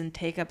themselves and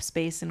take up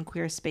space in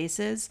queer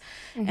spaces.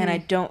 And I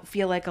don't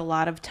feel like a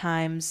lot of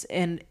times,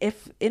 and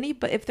if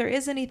there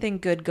is anything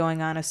good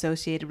going on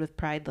associated with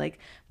Pride, like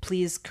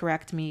please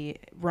correct me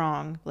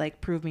wrong, like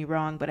prove me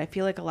wrong, but I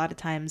feel like a lot of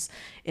times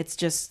it's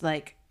just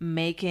like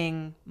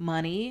making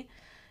money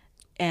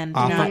and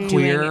Off not of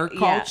doing queer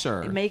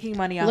culture. making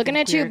money off Looking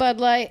of at you, queer- Bud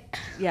Light.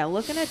 Yeah,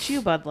 looking at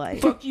you, Bud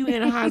Light. Fuck you,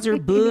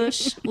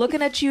 Anheuser-Busch.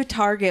 Looking at you,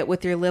 Target,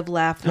 with your Live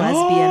Laugh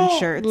Lesbian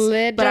shirts.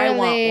 Literally. But I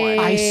want one.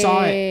 I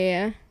saw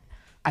it.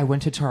 I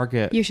went to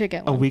Target. You should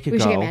get one. A week ago. We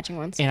should get matching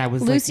ones. And I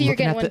was Lucy, like, you're looking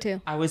getting at one the,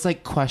 too. I was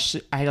like,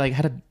 I like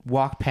had to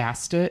walk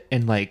past it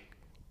and like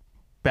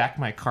back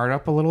my cart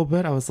up a little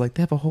bit. I was like,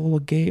 they have a whole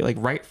gay like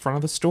right in front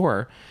of the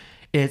store.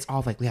 It's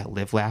all like, yeah,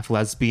 live, laugh,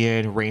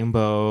 lesbian,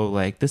 rainbow.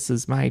 Like this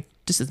is my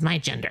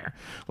gender.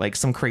 Like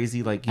some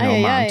crazy like Aye,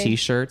 mom aye.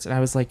 T-shirts. And I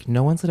was like,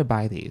 no one's gonna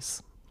buy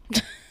these.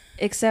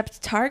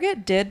 Except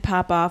Target did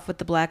pop off with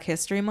the Black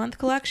History Month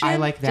collection. I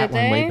like that Did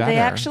one way they? better. They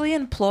actually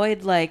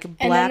employed like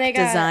then black they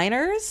got-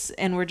 designers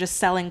and were just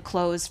selling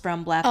clothes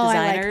from black Oh, I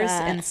like designers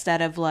that.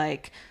 instead of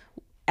like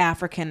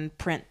African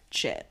print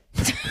shit.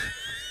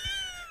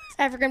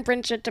 African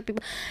print shit to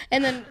people.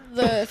 And then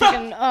the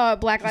freaking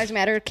Black Lives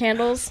Matter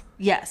candles.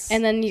 Yes.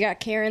 And then you got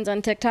Karens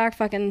on TikTok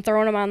fucking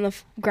throwing them on the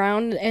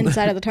ground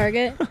inside of the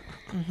Target.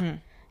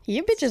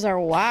 You bitches are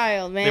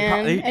wild, man.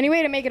 probably- Any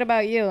way to make it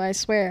about you, I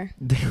swear.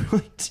 They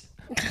really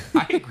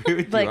I agree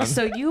with you. like, on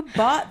so you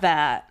bought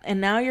that and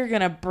now you're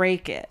going to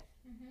break it.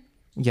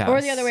 Yes.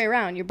 Or the other way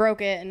around. You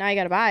broke it and now you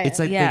got to buy it. It's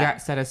like Yeah. they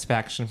got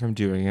satisfaction from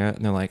doing it,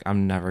 and they're like,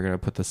 I'm never gonna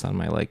put this on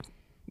my like,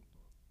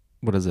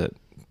 what is it,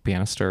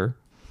 banister,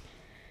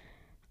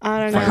 I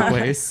don't know.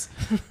 fireplace.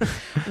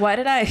 Why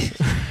did I?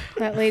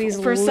 That lady's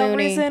For some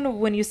loony. reason,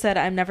 when you said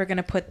I'm never going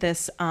to put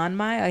this on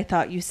my, I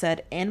thought you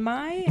said in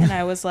my, and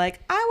I was like,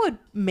 I would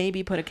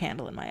maybe put a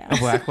candle in my A ass.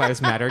 Black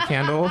Lives Matter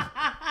candle.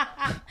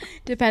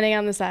 Depending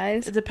on the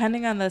size.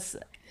 Depending on this,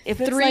 if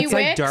it's Three like, It's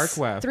wicks. like dark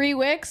web. 3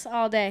 wicks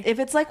all day. if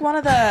it's like one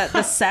of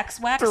the sex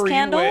wax 3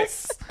 candles,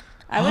 wicks.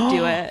 I would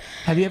do it.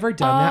 Have you ever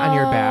done that on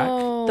your back?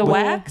 The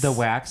wax? The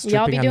wax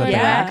Y'all dripping be on the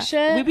doing back. wax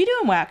shit? We be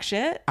doing wax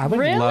shit I would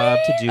Really? love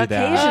to do that.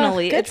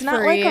 occasionally. Ugh, good It's not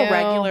for like you. a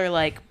regular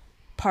like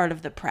part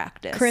of the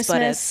practice, but it's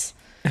Christmas.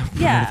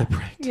 yeah. The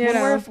practice. You when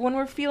know. when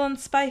we're feeling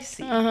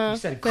spicy. Uh-huh. You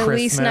said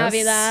Feliz Christmas.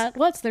 Navidad.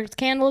 There's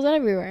candles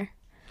everywhere.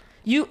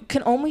 You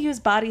can only use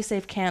body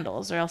safe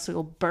candles, or else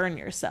you'll burn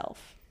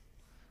yourself.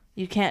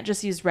 You can't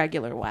just use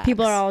regular wax.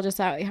 People are all just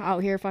out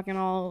here fucking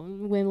all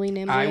wimbly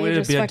nimbly. I would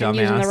just be a fucking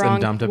using the dumbass wrong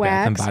and dumped a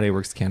Bath and wax. Body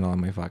Works candle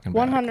on my fucking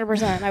back.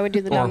 100%. I would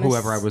do the Or dumbest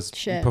whoever I was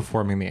shit.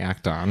 performing the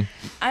act on.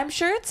 I'm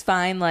sure it's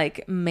fine,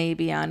 like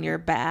maybe on your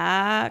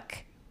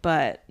back,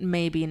 but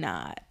maybe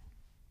not.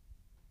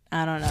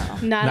 I don't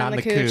know. Not on on the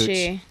the cooch.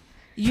 coochie.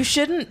 You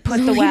shouldn't put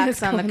the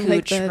Lena's wax on the going like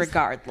cooch this.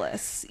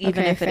 regardless,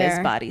 even Okay, if it is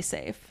fair. body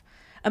safe.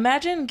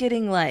 Imagine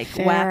getting like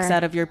Fair. wax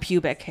out of your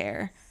pubic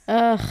hair.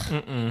 Ugh.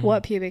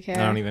 What pubic hair?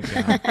 I don't even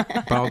know.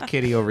 Bald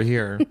kitty over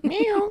here.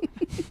 Do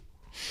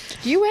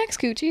you wax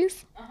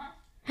coochies?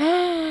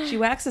 She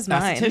waxes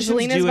mine. Estheticians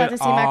Angelina's do about it to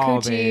see my all,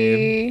 coochie.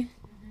 babe.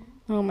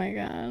 Oh my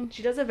god.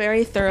 She does a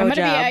very thorough I'm gonna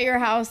job. be at your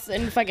house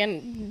and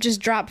fucking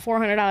just drop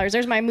 $400.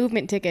 There's my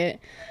movement ticket.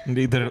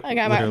 Neither, I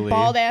got literally. my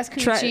bald ass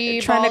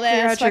coochie, trying to bald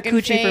clear ass out your fucking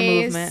coochie for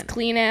face, movement.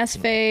 clean ass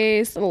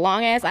face,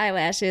 long ass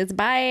eyelashes.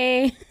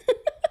 Bye.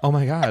 Oh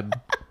my god.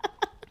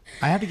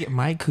 I have to get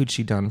my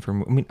coochie done for.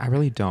 I mean, I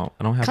really don't.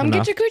 I don't have Come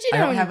enough. get your coochie I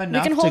don't done. have We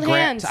enough can to hold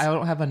grant. hands. I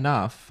don't have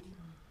enough.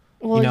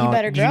 Well, you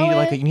better grow need it.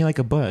 like you need like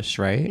a bush,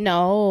 right?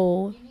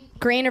 No.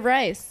 Grain of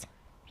rice.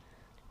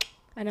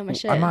 I know my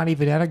shit. I'm not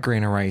even at a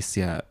grain of rice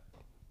yet.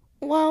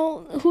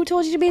 Well, who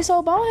told you to be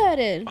so bald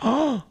headed?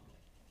 Is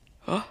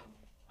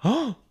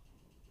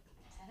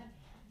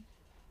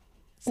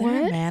there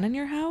a What? man in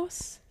your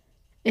house?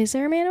 Is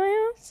there a man in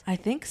my house? I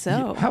think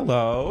so.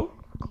 Hello.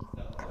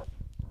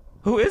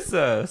 Who is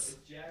this?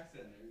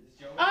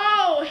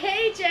 Oh,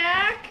 hey,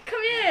 Jack.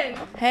 Come in.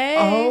 Hey.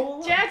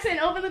 Oh. Jackson,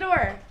 open the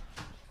door.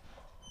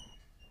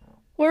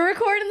 We're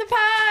recording the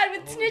pod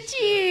with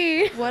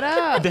Snitchy. What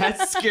up?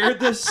 That scared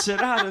the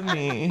shit out of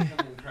me.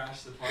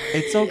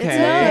 It's okay.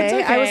 Okay. It's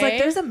okay. I was like,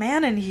 there's a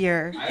man in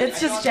here. It's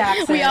just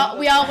Jackson. We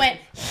all went.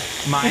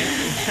 Mine.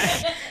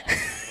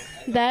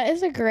 That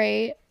is a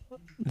great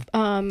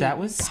That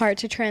was part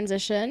to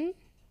transition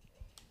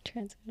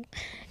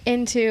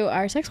into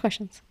our sex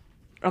questions.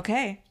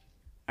 Okay.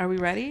 Are we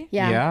ready?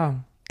 yeah.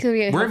 Because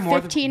we We're have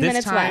more 15 this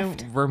minutes time,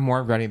 left. We're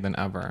more ready than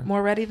ever.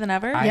 More ready than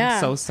ever? I'm Yeah.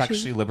 so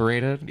sexually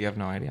liberated. You have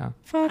no idea.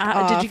 Fuck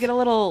off. Did you get a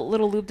little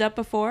lubed up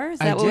before? Is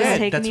that I what was did.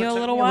 taking That's you what a took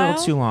little me while? A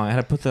little too long. I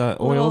had to put the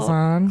oils Little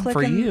on for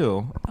clicking.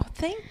 you. Oh,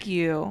 thank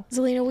you.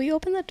 Zelina, will you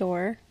open the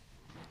door?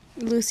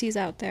 Lucy's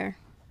out there.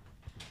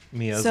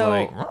 Mia's So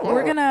like,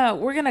 we're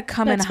gonna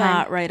come in That's fine.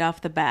 hot right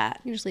off the bat.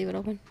 You just leave it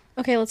open.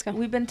 Okay, let's go.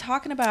 We've been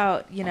talking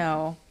about,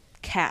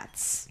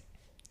 cats.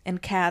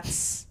 And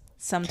cats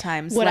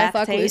sometimes Would I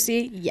fuck lactate.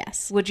 Lucy?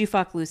 Yes. Would you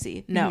fuck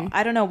Lucy? No.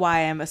 I don't know why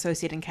I'm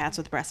associating cats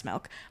with breast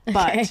milk.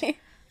 But Okay.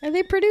 And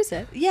they produce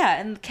it.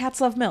 yeah, and cats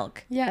love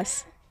milk.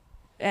 Yes.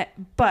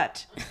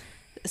 But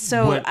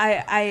so What?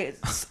 I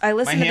My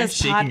listened to hand's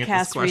this shaking at this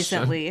podcast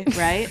question. recently,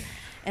 right?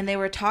 And they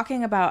were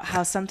talking about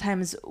how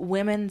sometimes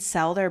women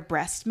sell their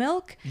breast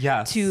milk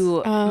Yes.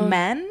 to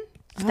men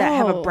that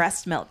have a Oh.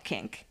 breast milk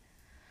kink.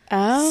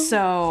 Oh.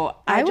 So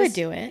I would just-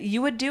 do it.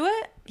 You would do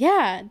it?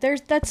 Yeah,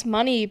 that's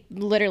money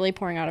literally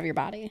pouring out of your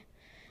body.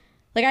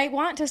 Like I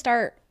want to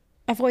start.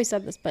 I've always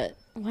said this, but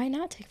why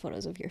not take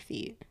photos of your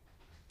feet?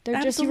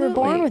 They're just you were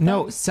born Absolutely. with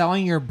No, them.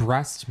 selling your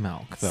breast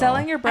milk, though.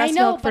 Selling your I breast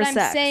know, milk for but I'm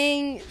sex.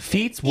 saying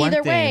feet's one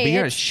either thing, way, but you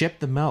gotta it's- ship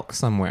the milk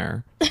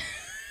somewhere,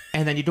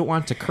 and then you don't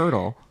want it to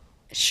curdle.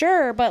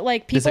 sure, but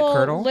like Does it people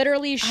curdle?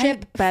 literally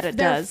ship bet it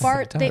their does.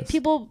 fart. It They, does.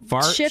 people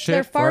Fart, ship shit,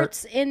 their fart.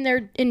 farts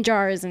in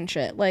jars and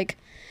shit. Like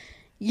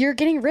you're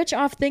getting rich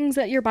off things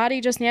that your body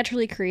just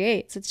naturally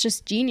creates. It's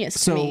just genius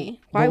So, to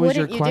me. Why what was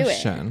your wouldn't you do it?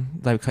 question?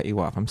 I cut you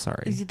off. I'm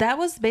sorry. That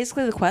was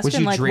basically the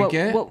question. you like, drink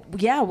what, it?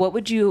 what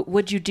would you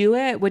do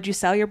it? Would you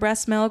sell your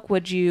breast milk?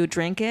 Would you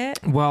drink it?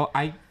 Well,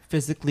 I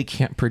physically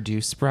can't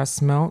produce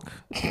breast milk,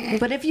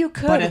 But if you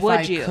could, but if would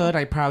I you? could,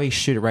 I'd probably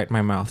shoot it right in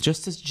my mouth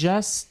just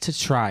to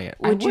try it.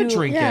 I Would would you-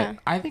 drink Yeah. it.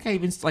 I think I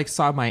even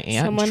saw my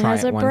aunt Someone try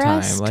has it a one time.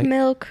 breast Like,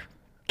 milk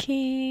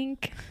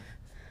kink.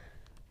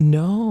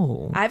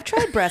 no. I've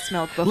tried breast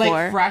milk before.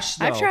 Like fresh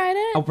though. I've tried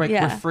it. Oh, like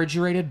Yeah.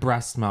 refrigerated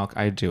breast milk,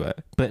 I do it,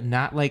 but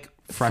not like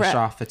fresh Fre-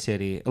 off the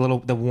titty.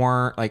 The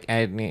warm, like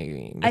I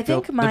think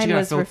don't mine you gotta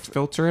was ref-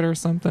 filter it or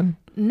something.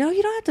 No,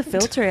 you don't have to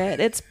filter it.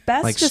 It's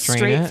best Like just strain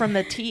straight it? from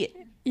the teat.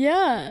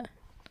 Yeah.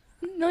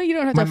 No, you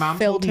don't have My to mom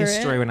told me filter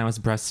a story it. when I was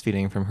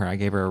breastfeeding from her. I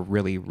gave her a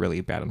really,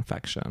 really bad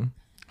infection.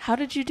 How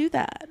did you do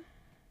that?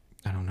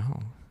 I don't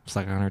know. It's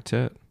like on her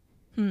tit.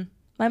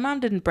 My mom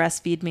didn't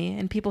breastfeed me,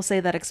 and people say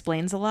that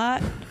explains a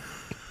lot.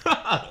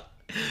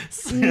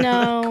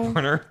 No.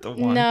 Corner of the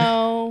one.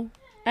 No,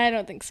 I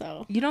don't think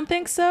so. You don't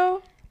think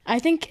so? I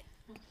think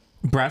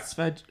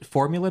Breastfed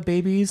formula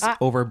babies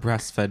over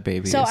breastfed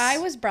babies. so. I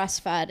was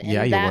breastfed, and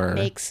Yeah, you that were.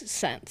 makes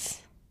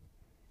sense.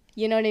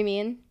 You know what I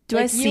mean? Do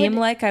I you seem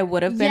like I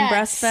would have been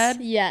Yes, breastfed?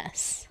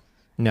 Yes.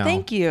 No.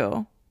 Thank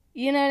you.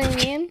 You know what I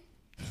mean?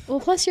 Well,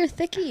 plus you're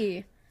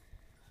thicky.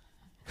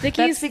 That's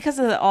Thicky's because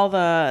of all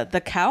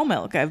the cow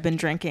milk I've been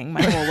drinking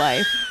my whole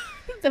life.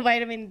 the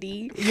vitamin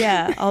D.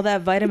 Yeah, all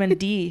that vitamin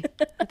D.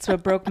 That's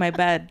what broke my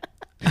bed.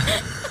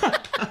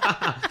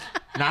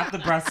 Not the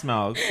breast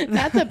milk.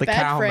 Not the, The bed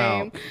cow frame.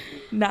 milk.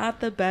 Not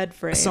the bed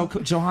frame. So,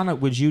 Johanna,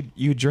 would you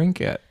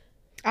drink it?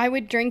 I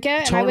would drink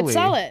it and I would Totally.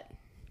 sell it.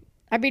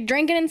 I'd be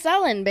drinking and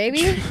selling,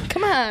 baby.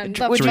 Come on.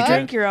 The would you fuck?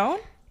 drink your own?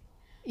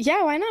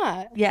 Yeah, why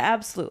not? Yeah,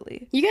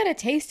 absolutely. You gotta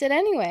taste it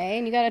anyway,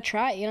 and you gotta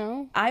try it, you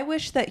know? I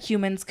wish that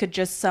humans could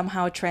just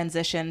somehow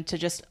transition to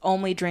just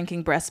only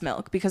drinking breast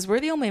milk, because we're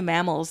the only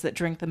mammals that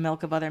drink the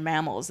milk of other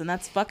mammals, and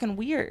that's fucking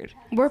weird.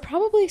 We're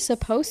probably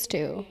supposed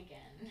to.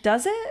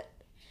 Does it?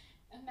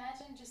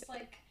 Imagine just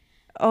like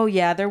Oh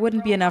yeah, there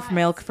wouldn't be enough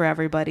milk for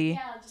everybody.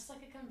 yeah, just like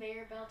a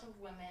conveyor belt of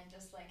women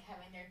just like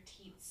having their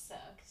teeth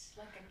sucked,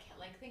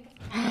 like think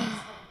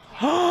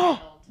of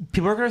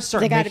People are gonna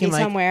start They gotta making be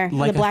somewhere.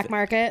 like the black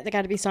market, they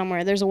gotta be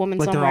somewhere. There's a woman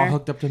like somewhere. they're all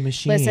hooked up to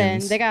machines.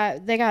 Listen,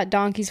 they got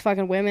donkeys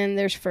fucking women.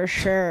 There's for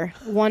sure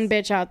one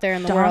bitch out there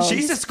in the world.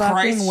 Jesus Fucking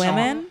Christ,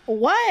 women.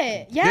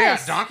 What?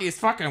 Yes. Yeah, donkeys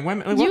fucking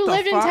women. What You the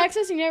lived in fuck?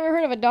 Texas and you never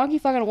heard of a donkey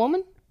fucking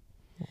woman?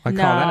 I call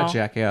that No. a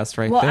jackass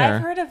right Well, there.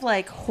 I've heard of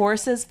like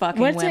horses fucking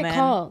What's women. it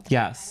called?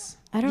 Yes.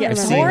 I don't Yeah,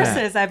 remember. seen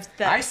horses. that.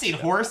 I've seen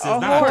horses, a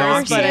not horse,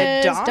 donkeys. but a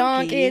Horses, donkey.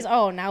 donkeys.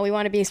 Oh, now we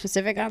want to be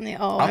specific on the.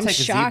 Oh, I'll I'm take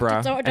a shocked. zebra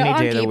It's a any day of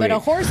donkey, the but a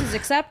week. horse is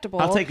acceptable.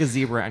 I'll take a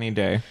zebra any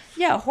day.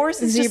 Yeah, a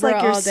horse is just Zebra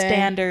like your all day.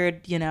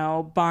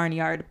 standard,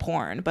 barnyard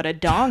porn, but a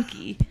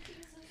donkey.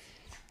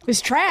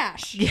 It's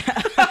trash. Yeah.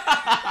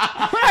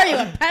 What are you,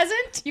 a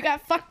peasant? You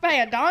got fucked by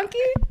a donkey?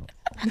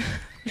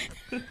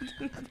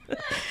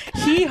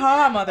 Hee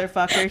haw,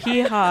 motherfucker.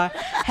 Hee haw.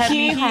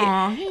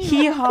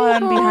 Hee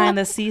hawing behind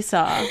the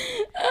seesaw.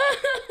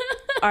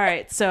 All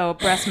right, so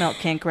breast milk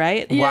kink,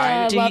 right?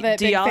 Yeah, Do, love it.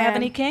 do Big y'all have fan.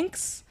 any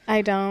kinks?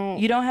 I don't.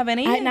 You don't have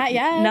any? Not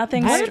yet.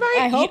 Nothing.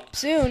 I hope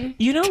soon.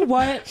 You know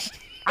what?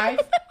 I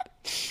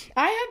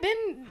have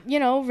been,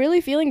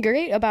 really feeling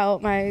great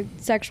about my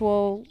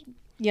sexual,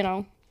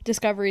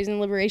 discoveries and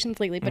liberations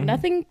lately, but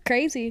nothing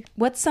crazy.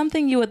 What's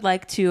something you would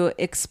like to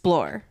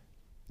explore?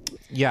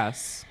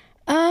 Yes.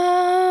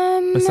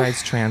 Um,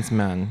 Besides trans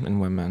men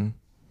and women.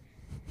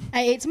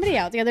 I ate somebody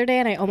out the other day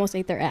and I almost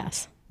ate their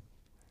ass.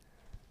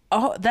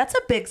 Oh, that's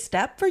a big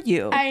step for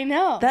you. I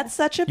know. That's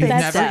such a You've big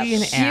never step.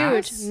 eaten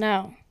huge. ass?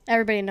 No,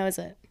 everybody knows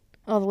it.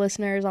 All the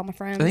listeners, all my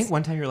friends. I think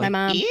one time you were my like,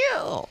 mom.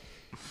 ew.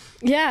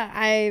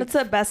 Yeah, That's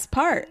the best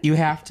part. You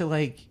have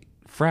to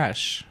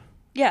fresh.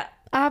 Yeah.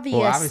 obviously,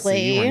 Well,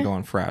 obviously you weren't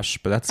going fresh,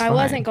 but that's fine. I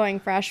wasn't going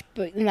fresh,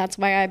 and that's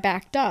why I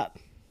backed up.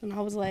 And I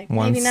was like,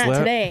 One maybe not slip.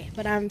 today,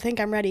 but I think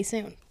I'm ready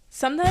soon.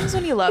 Sometimes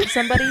when you love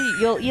somebody,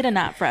 you'll eat a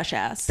not fresh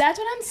ass. That's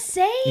what I'm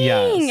saying.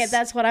 Yes.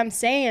 That's what I'm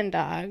saying,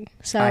 dog.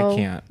 So I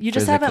can't. You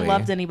just haven't physically.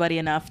 loved anybody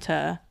enough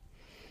to.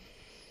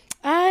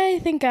 I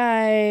think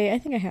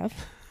I have.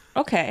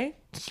 Okay.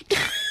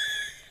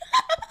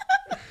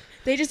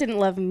 They just didn't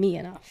love me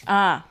enough. She'd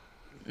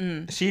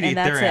And eat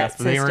that's their it, ass,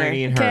 but they weren't sister.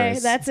 eating Okay,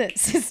 hers. that's it,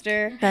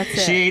 sister. That's it.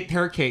 She ate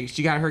her cake.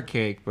 She got her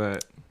cake,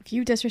 but If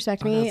you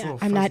disrespect that's me, a little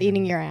I'm not fuzzy.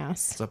 eating your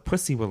ass. it's a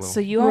pussy willow. So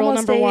you Rule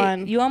almost number ate,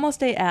 one. You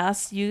almost ate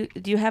ass. Do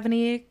you have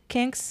any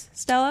kinks,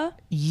 Stella?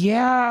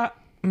 yeah.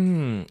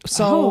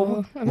 So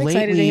Oh, I'm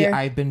excited to lately, hear.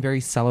 I've been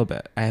very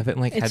celibate. I haven't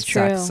had It's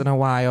sex true. in a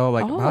while,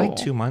 about Oh.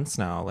 2 months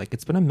now.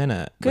 It's been a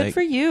minute. Good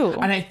for you.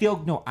 And I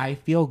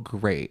feel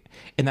great.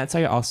 And that's how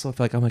I also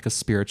feel like I'm a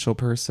spiritual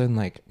person,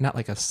 not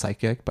like a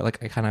psychic, but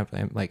I kind of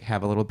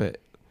have a little bit,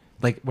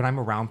 when I'm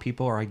around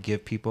people or I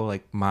give people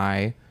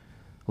my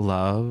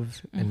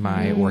love and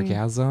my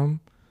orgasm,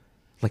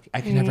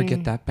 I can never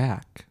get that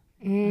back.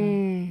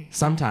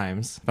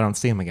 Sometimes, if I don't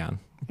see him again.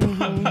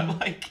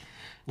 But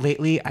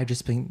lately I've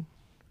just been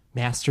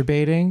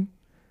masturbating,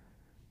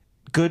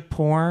 good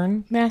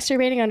porn.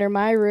 Masturbating under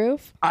my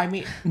roof. I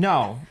mean,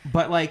 no,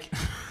 but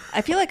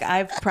I feel like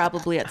I've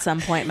probably at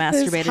some point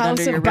masturbated house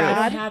under your of roof.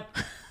 God.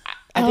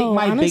 I think Oh,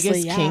 my honestly,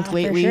 biggest yeah, kink for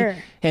lately sure.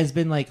 has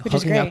been is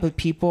hooking up great. with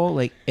people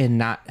and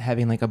not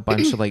having a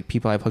bunch of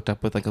people I've hooked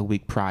up with a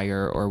week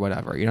prior or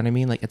whatever. You know what I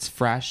mean? It's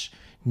fresh,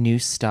 new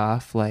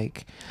stuff. I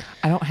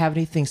don't have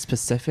anything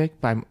specific,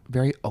 but I'm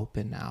very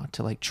open now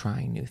to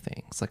trying new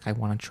things. I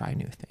want to try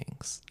new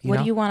things. What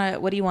know? do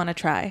you want to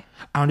try?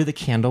 I want to do the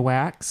candle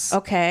wax.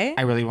 Okay.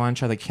 I really want to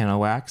try the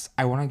candle wax.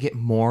 I want to get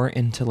more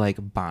into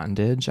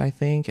bondage, I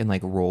think, and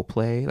role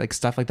play,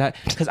 stuff like that.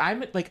 Because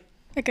I'm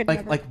I could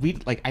like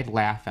never. I'd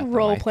laugh at them,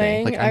 Role I think.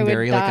 playing, Like I I'm would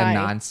very like die. a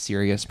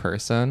non-serious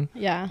person.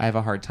 Yeah. I have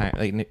a hard time,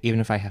 like even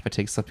if I have to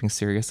take something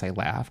serious, I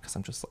laugh because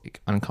I'm just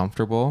like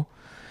uncomfortable.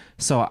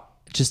 So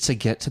just to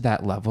get to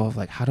that level of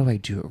like, how do I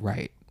do it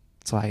right?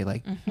 So I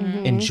like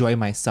enjoy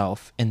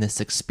myself in this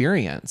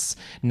experience,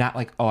 not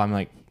like, oh, I'm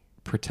like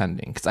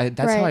pretending, because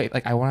that's how Right.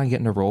 I want to get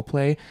into role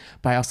play,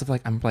 but I also feel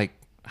like I'm like,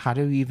 how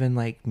do you even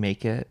like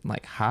make it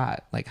like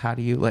hot? Like, how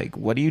do you like,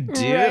 what do you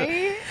do?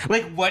 Right?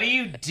 Like, what do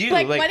you do?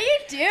 Like, what do you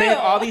do? They have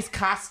all these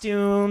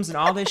costumes and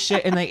all this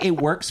shit, and like it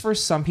works for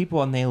some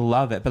people and they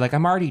love it. But like,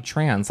 I'm already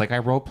trans. Like, I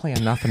role play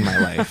enough in my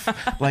life.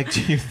 Like,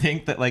 do you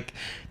think that like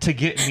to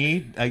get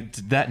me like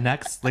that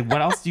next, like,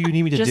 what else do you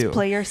need me to Just do?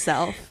 play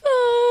yourself.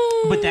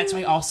 But that's why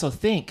I also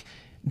think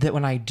that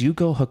when I do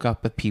go hook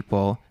up with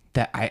people,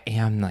 that I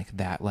am like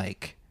that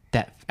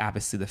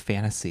obviously the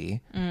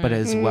fantasy, but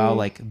as well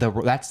like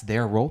that's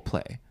their role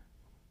play.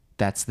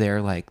 That's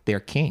their like their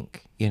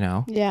kink, you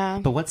know? Yeah.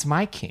 But what's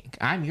my kink?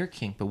 I'm your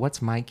kink, but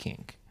what's my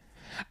kink?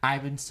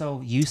 I've been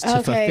so used to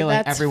Okay, fulfilling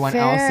that's everyone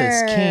fair.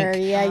 else's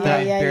kink Yeah, that yeah,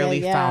 I yeah, barely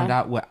yeah. found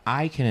out what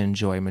I can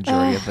enjoy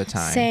majority of the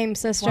time. Same,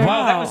 sister.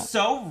 Wow, that was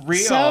so real.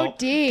 So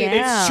deep.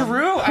 It's Damn.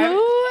 true.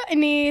 Who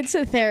needs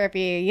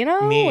therapy? You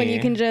know, Me. when you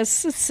can just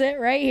sit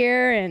right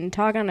here and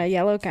talk on a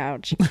yellow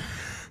couch.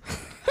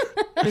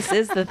 This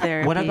is the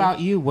therapy. What about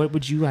you? What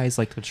would you guys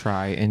like to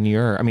try in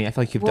your? I mean, I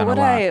feel like you've What done a would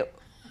lot.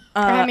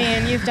 I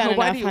mean, you've done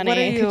what enough, do you- what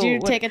honey. are Could you you-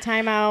 take a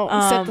time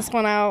out, sit this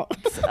one out?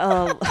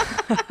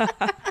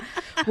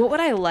 What would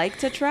I like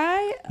to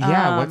try?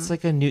 Yeah, what's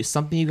like a new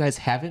something you guys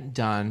haven't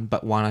done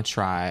but want to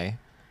try?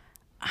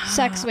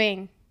 Sex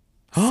swing.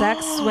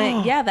 Sex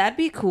swing. Yeah, that'd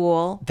be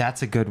cool.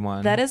 That's a good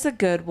one. That is a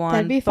good one.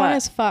 That'd be fun but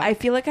as fuck. I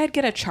feel like I'd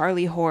get a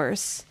Charlie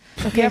horse.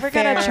 Okay, You ever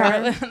get a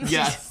fair. Charlie?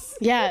 Yes.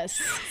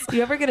 Yes.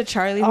 You ever get a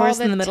Charlie All horse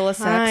in the the middle of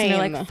sex and you're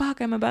time. like,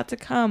 fuck, I'm about to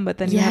come, but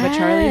then you have a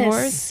Charlie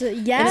horse?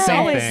 And Yes. it's Same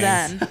always thing.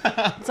 then.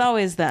 It's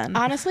always then.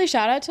 Honestly,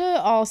 shout out to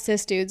all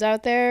cis dudes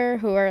out there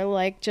who are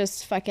like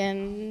just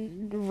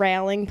fucking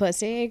railing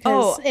pussy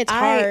because it's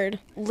hard.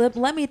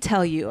 Let me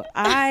tell you,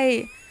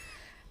 I'm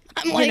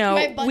like,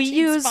 my butt we cheeks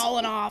use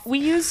falling off. we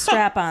use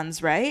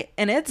strap-ons, right?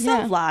 And it's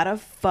Yeah. a lot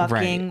of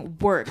fucking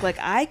Right. work. Like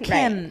I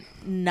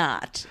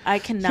cannot.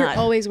 You're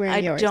always wearing I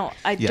yours.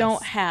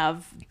 don't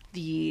have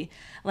the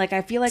like.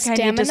 I feel like I need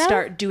Stamina? to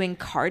start doing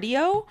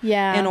cardio.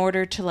 Yeah. In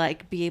order to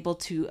like be able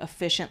to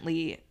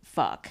efficiently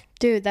fuck.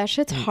 Dude, that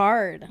shit's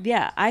hard.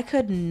 Yeah, I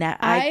could not.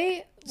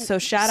 So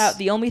shout out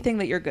the only thing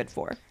that you're good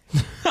for.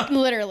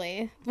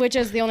 Literally, which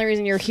is the only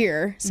reason you're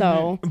here.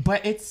 So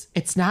But it's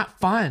not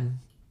fun.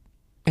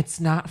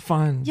 It's not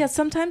fun. Yeah,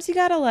 sometimes you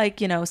gotta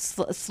like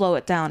slow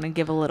it down and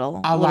give a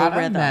little A little lot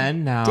rhythm. of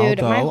men now, dude,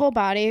 though, my whole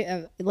body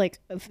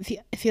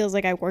feels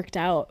like I worked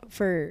out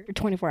for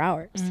 24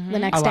 hours the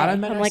next a day. lot of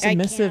men I'm are like, I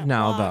submissive can't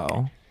now, walk.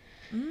 though.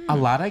 A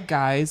lot of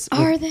guys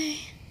Are they?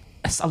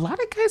 a lot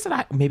of guys that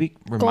I maybe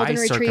were my Golden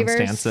retrievers?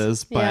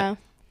 circumstances, but Yeah.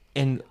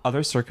 in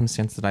other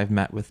circumstances that I've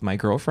met with my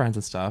girlfriends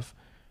and stuff,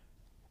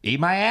 eat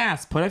my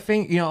ass, put a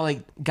finger,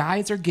 like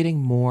guys are getting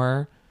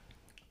more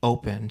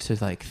open to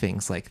like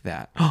things like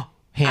that.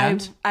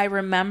 Hand? I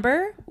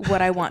remember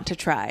what I want to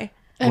try.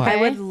 Okay. I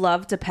would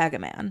love to peg a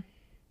man.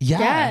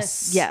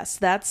 Yes. Yes,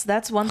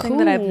 that's one thing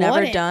that I've Who never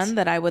wouldn't? done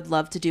that I would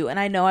love to do. And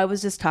I know I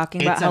was just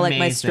talking about It's how like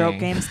my stroke amazing.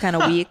 game's kind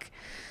of weak,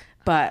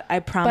 but I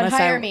promise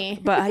hire me.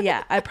 But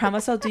yeah, I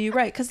promise I'll do you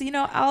right because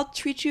I'll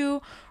treat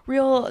you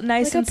real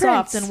nice Like a and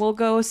soft, prince. and we'll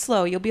go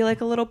slow. You'll be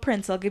like a little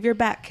prince. I'll give your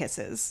back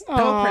kisses. Go,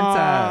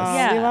 princess.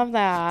 Yeah. We love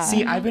that.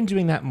 See, I've been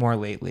doing that more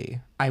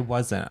lately. I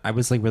wasn't. I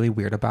was like really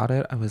weird about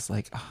it. I was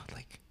like, oh,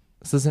 like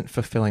this isn't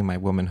fulfilling my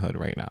womanhood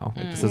right now.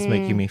 Like, this is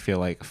making me feel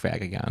like a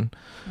fag again,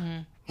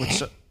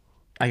 which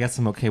I guess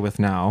I'm okay with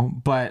now.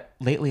 But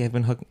lately, I've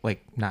been hooked.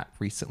 Like not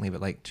recently,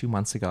 but like 2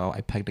 months ago, I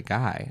pegged a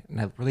guy,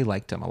 and I really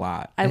liked him a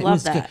lot. I And it love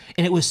was that. good.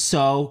 And it was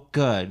so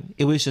good.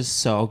 It was just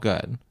so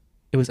good.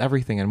 It was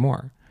everything and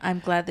more. I'm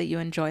glad that you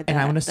enjoyed that. And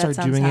I'm going to That start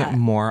sounds doing hot. it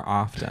more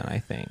often. I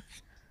think.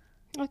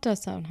 That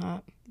does sound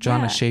hot.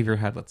 Joanna, Yeah. shave your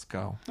head. Let's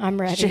go. I'm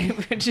ready.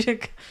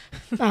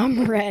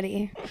 I'm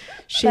ready.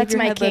 Shave That's your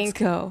my head, kink. Let's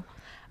go.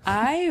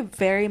 I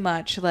very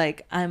much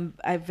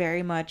I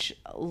very much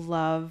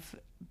love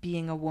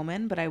being a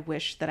woman, but I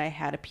wish that I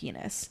had a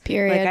penis.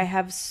 Period. Like I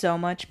have so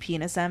much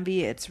penis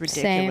envy, it's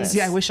ridiculous. See,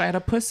 I wish I had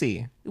a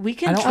pussy. We I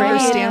can don't trade.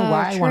 understand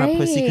why I want a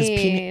pussy because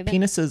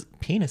trade.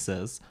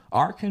 penises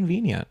are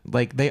convenient.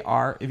 Like they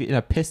are if you're in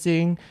a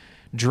pissing,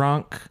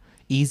 drunk,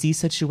 easy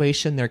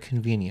situation. They're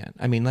convenient.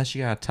 I mean, unless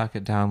you gotta tuck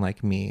it down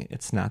like me,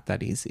 it's not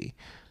that easy.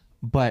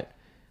 But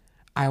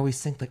I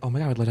always think like, oh my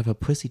god, I'd love to have a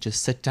pussy.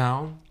 Just sit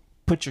down,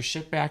 put your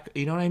shit back.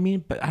 You know what I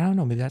mean? But I don't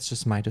know. Maybe that's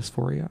just my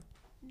dysphoria.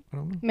 I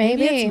don't know.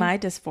 Maybe. Maybe it's my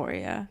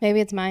dysphoria. Maybe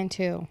it's mine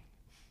too.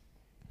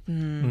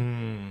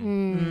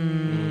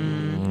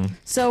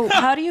 So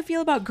how do you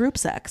feel about group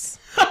sex?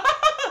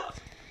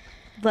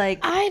 Like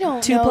I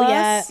don't 2 know plus?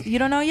 yet. You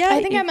don't know yet?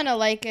 I think I'm gonna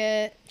like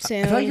it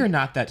soon. I feel like you're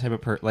not that type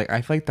of like I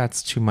feel like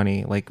that's too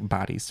many like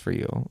bodies for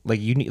you. Like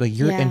you need like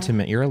you're Yeah.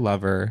 intimate. You're a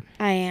lover.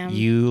 I am.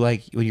 You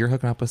like when you're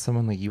hooking up with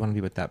someone, like you want to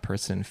be with that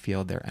person,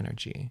 feel their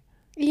energy.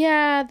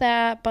 Yeah,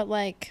 that, but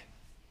like,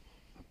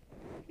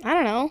 I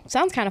don't know.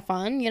 Sounds kind of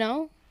fun, you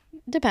know?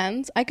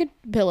 Depends. I could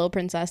pillow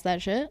princess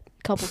that shit.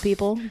 Couple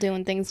people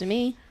doing things to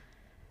me.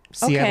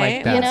 See, I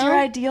like that. You What's know? your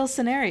ideal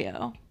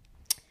scenario?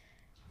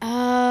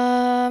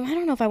 I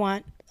don't know if I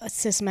want a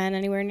cis man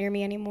anywhere near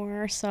me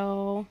anymore.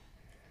 So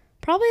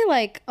probably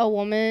like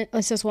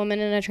a cis woman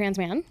and a trans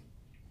man.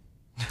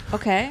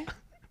 Okay.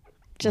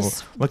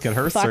 Just Well, look at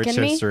her search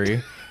fucking me.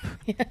 history.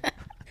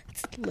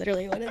 It's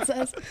literally what it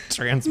says.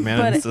 Trans men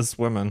and cis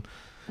women.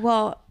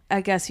 Well,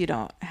 I guess you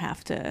don't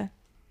have to.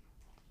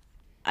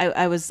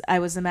 I was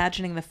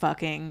imagining the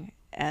fucking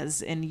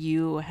as in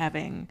you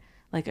having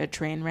like a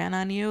train ran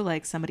on you,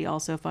 like somebody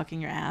also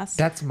fucking your ass.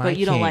 That's my But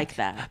you don't kink. like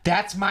that.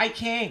 That's my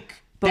kink.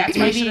 But That's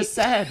what I maybe- should have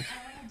said.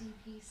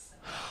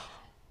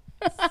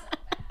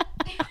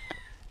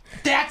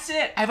 That's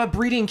it. I have a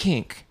breeding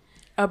kink.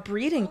 A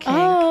breeding kink.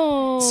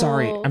 Oh.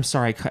 Sorry. I'm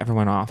sorry I cut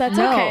everyone off. That's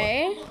No.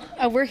 okay.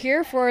 We're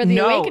here for the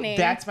no, awakening.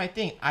 that's my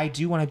thing. I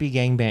do want to be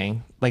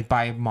gangbang, like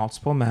by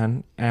multiple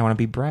men, and I want to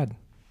be bred.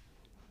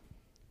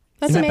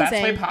 That's in the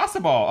amazing. best way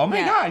possible. Oh my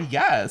Yeah. God,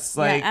 yes.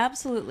 Like, yeah,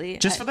 absolutely.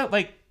 just for the,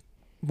 like,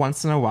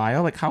 once in a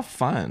while, like, how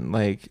fun.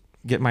 Like,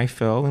 get my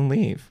fill and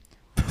leave.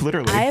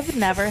 Literally. I've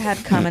never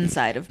had cum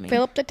inside of me.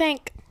 Fill up the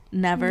tank.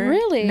 Never.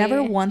 Really?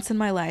 Never once in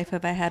my life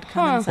have I had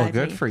cum Huh. inside Well,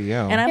 good me. for you.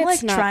 And I'm It's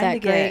like not trying that to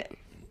get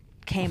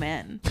came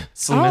in.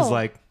 Selena's Oh.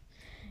 like,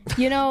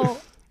 You know,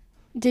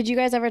 did you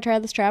guys ever try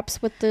the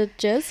straps with the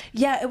jizz?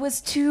 Yeah, it was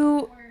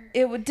too.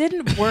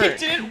 Didn't work. it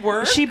didn't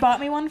work? She bought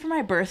me one for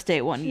my birthday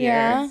one year.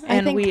 Yeah, I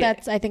and think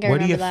I think I What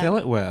do remember you that. fill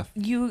it with?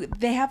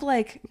 They have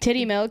like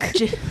Titty milk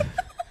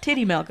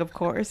titty milk, of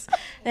course.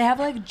 They have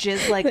like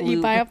jizz like that you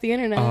lube. buy off the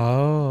internet.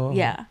 Oh.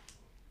 Yeah,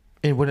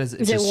 And what is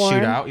it? Is it Just warm?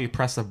 shoot out? You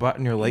press a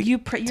button, you're like, you're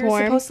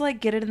warm. supposed to like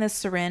get it in this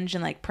syringe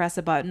and like press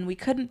a button. We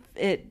couldn't.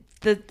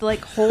 The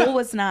like hole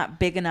was not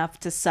big enough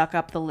to suck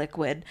up the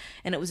liquid,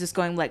 and it was just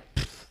going like.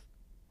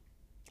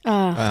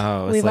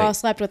 oh, it's We've like, all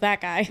slept with that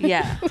guy.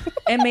 Yeah,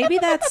 and maybe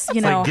that's it's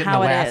like getting how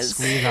the it last is.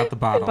 squeeze out the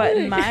bottle. But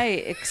in my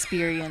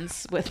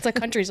experience with It's a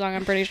country song,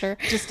 I'm pretty sure.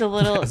 just a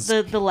little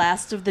the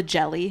last of the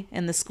jelly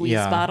in the squeeze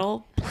Yeah.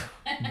 bottle.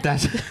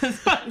 that's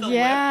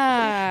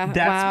Yeah. that's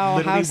wow.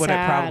 literally How what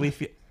sad. it probably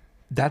feels.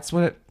 That's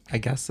what it, I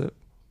guess it.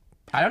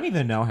 I don't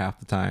even know half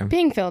the time.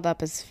 Being filled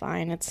up is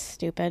fine. It's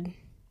stupid.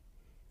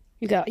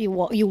 You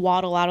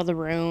waddle out of the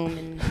room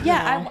and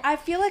Yeah, you know. I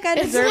feel like I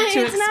It's deserve not- to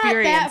it's not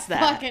experience that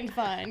that. fucking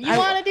fun. You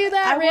want to do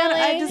that, really?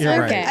 I deserve, You're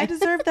right. Okay. I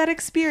deserve that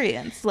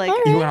experience. Like, All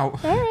right. You wanna-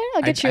 All right.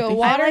 I'll get I you a think-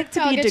 water. I like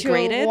to I'll be get you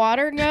degraded. a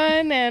water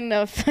gun and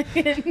a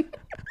fucking.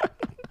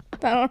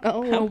 I don't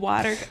a know.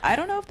 water. I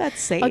don't know if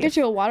that's safe. I'll get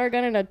you a water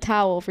gun and a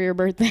towel for your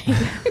birthday.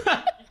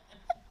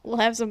 We'll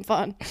have some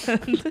fun.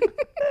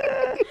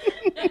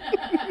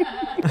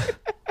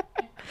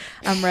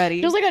 I'm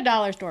ready. Just like a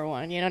dollar store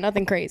one, you know,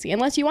 nothing crazy.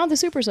 Unless you want the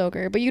super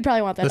soaker, but you'd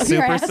probably want that The up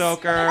your super ass.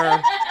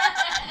 soaker.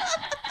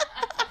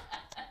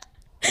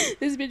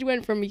 This bitch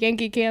went from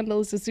Yankee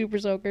candles to super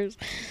soakers.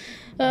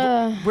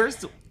 Where's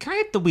the, can I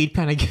get the weed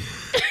pen again?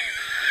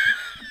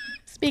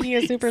 Speaking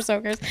of super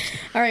soakers.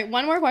 All right,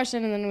 one more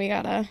question and then we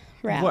gotta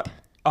wrap. What?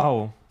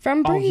 Oh. From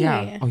Oh Bree.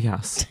 yeah. Oh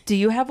yes. Do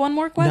you have one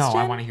more question? No,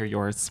 I want to hear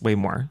yours way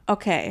more.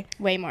 Okay,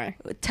 Way more.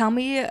 tell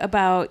me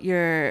about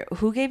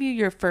who gave you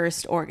your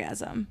first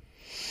orgasm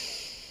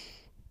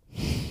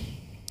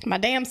My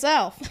damn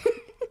self.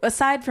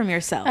 aside from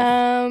yourself.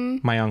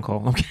 My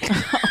uncle. Okay.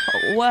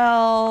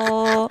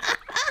 Well,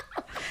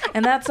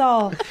 and that's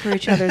all for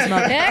each other's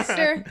mother.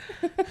 Dexter.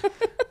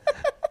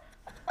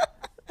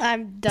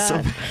 I'm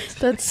done.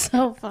 That's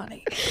so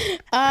funny.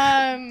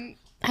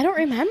 I don't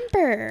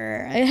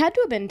remember. It had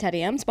to have been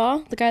Teddy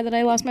Amsbaugh, the guy that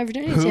I lost my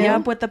virginity to.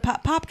 Yep, with the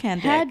pop can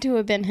dick. Had to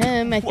have been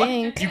him, I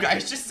think. You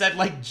guys just said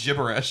like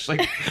gibberish,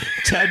 like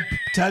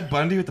Ted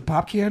Bundy with the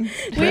pop can.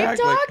 We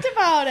talked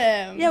about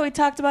him. Yeah, we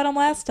talked about him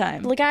last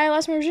time. The guy I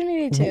lost my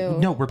virginity to.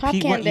 No, Pop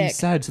repeat can what you dick.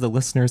 said so the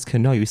listeners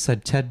can know. You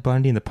said Ted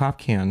Bundy and the pop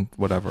can,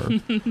 whatever.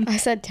 I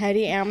said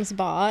Teddy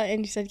Amsbaugh,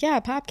 and you said, yeah,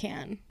 Pop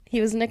Can. He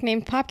was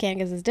nicknamed Pop Can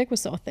because his dick was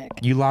so thick.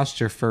 You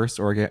lost your first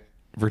I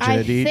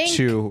virginity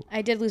think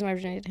I did lose my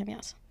virginity to him,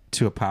 yes.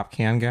 to a pop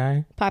can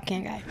guy. Pop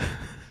Can guy.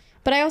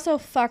 But I also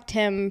fucked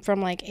him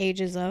from like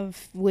ages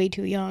of way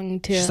too young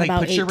to Just like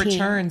about put 18. your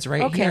returns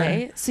right Okay,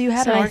 here. so you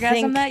had So an I orgasm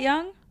think- that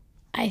young?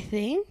 I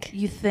think.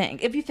 You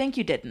think? If you think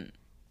you didn't,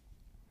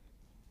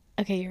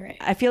 Okay, you're right.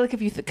 I feel like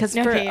if you because for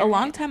Okay, a you're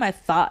long right. time I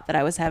thought that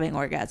I was having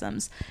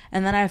orgasms,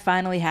 and then I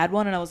finally had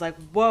one, and I was like,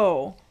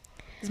 "Whoa,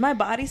 is my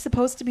body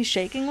supposed to be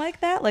shaking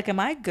like that? Like, am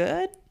I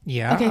good?"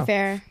 Yeah. Okay,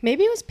 fair.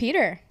 Maybe it was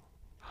Peter.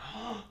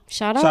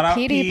 Shout Shout out out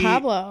Petey Pete.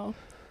 Pablo,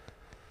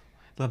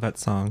 Love that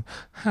song.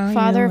 How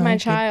father you of my like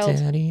it, child,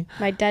 Daddy?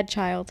 my dead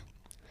child.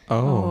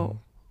 Oh.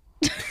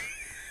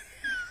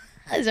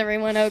 Is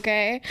everyone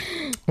okay?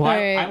 Well, All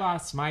right. I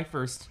lost my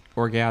first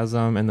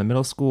orgasm in the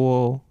middle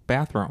school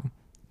bathroom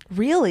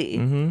Really?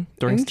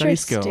 During study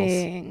skills.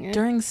 Interesting.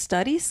 During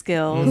study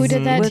skills. Who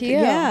did that to you? I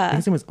think Yeah.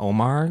 his name was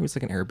Omar. He was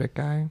like an Arabic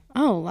guy.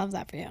 Oh, love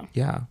that for you.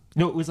 Yeah.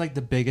 No, it was like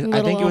the biggest. I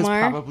Little think it was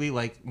Omar? probably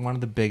like one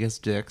of the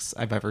biggest dicks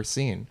I've ever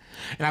seen.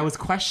 And I was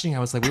questioning. I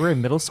was like, we were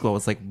in middle school. I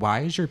was like, why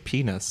is your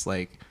penis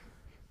like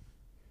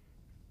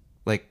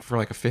for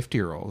like a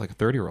 50-year-old, like a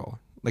 30-year-old?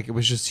 Like it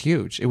was just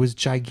huge. It was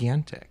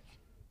gigantic.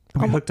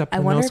 We hooked up in I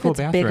the wonder middle if school it's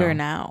bathroom. bigger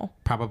now.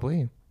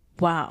 Probably.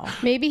 Wow.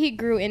 Maybe he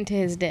grew into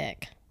his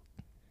dick.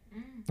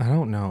 I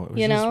don't know. It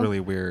was You just know? really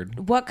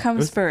weird. What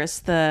comes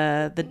first,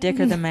 the dick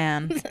or the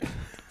man?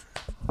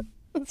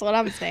 That's what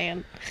I'm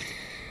saying.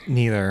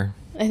 Neither.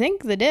 I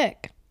think the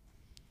dick.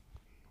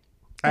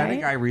 I had a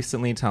Right? guy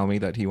recently tell me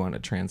that he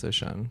wanted to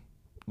transition,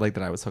 like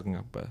that I was hooking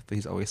up with.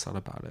 He's always thought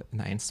about it,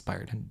 and I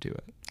inspired him to do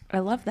it. I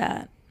love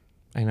that.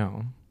 I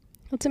know.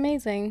 That's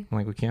amazing. I'm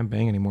like, we can't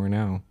bang anymore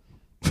now.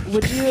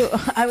 Would you?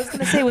 I was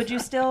gonna say, would you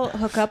still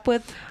hook up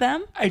with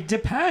them? It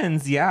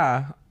depends.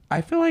 Yeah, I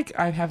feel like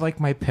I have like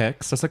my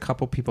picks. There's a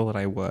couple people that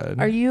I would.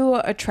 Are you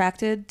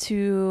attracted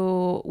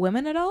to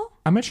women at all?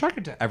 I'm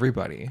attracted to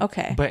everybody.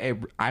 Okay. But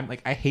I'm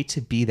like, I hate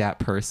to be that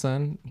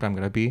person, but I'm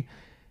gonna be.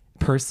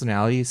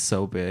 Personality is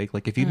so big.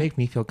 Like if you make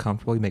me feel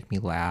comfortable, you make me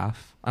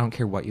laugh. I don't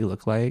care what you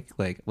look like.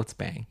 Like let's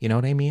bang. You know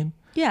what I mean?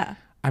 Yeah.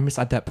 I'm just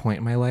at that point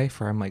in my life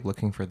where I'm like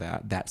looking for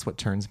that. That's what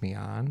turns me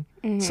on.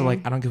 So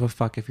like I don't give a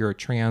fuck if you're a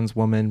trans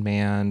woman,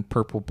 man,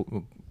 purple,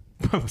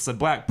 said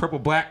black, purple,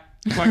 black,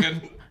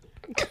 fucking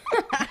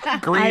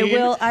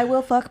green. I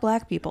will fuck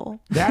black people.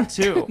 That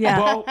too. Yeah.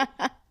 Well,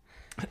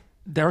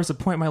 there was a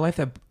point in my life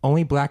that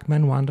only black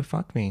men wanted to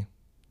fuck me.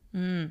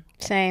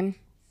 Same.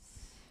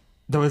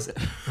 There was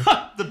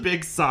the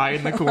big sigh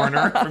in the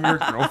corner from your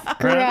Grew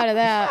girlfriend. out of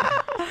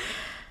that.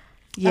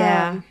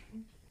 Yeah.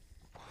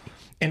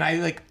 And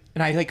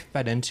I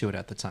fed into it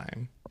at the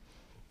time.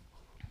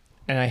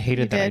 And I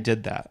hated that I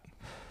did that.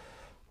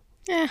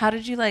 How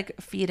did you like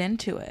feed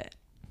into it?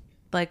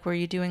 Like, were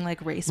you doing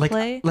like race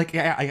play? Like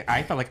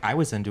I felt like I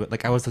was into it.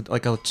 Like I was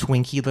like a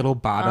twinky little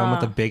bottom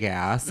with a big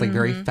ass, like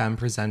very femme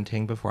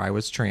presenting before I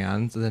was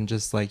trans, and then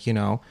just like, you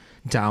know,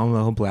 down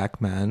low black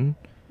men.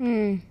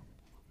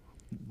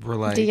 We're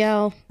like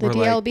DL, the we're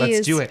like, DLBs.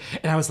 let's do it.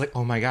 And I was like,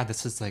 oh my god,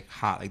 this is like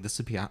hot. Like this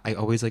would be. I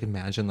always like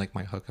imagine like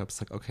my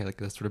hookups. Like okay, like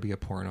this would be a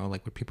porno.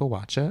 Like would people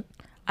watch it?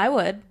 I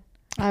would.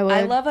 I would.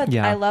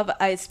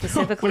 I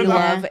specifically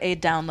love a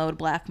download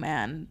black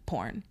man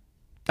porn.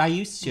 I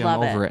used to.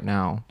 Love I'm over it. it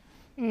now.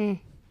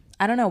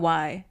 I don't know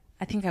why.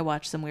 I think I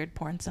watch some weird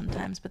porn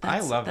sometimes, but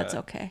that's love that's it.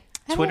 okay.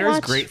 haven't Twitter is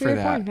watched great for weird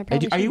that. porn. I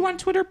probably Are you should. on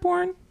Twitter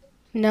porn?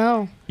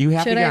 No. You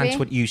have Should to I get on be?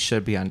 Twitter. You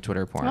should be on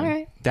Twitter porn. All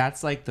right.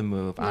 That's like the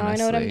move. Now Honestly, I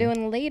know what I'm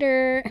doing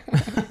later.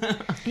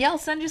 Yeah, I'll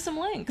send you some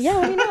links. Yeah,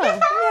 let me know.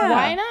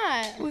 Why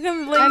not? We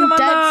can link I'm them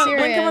dead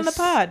link 'em on the serious.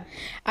 pod.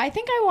 I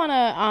think I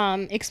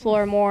want to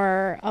explore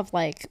more of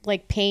like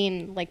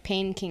pain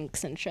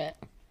kinks and shit.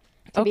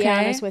 To be Okay.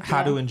 honest with you.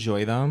 how to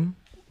enjoy them.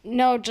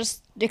 No,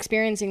 just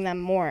experiencing them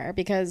more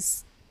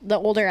because the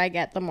older I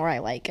get, the more I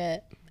like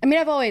it. I mean,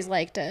 I've always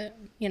liked it,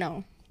 you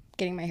know,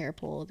 getting my hair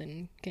pulled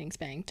and getting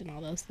spanked and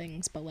all those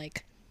things. But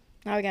like,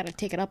 now I got to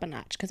take it up a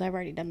notch because I've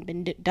already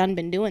been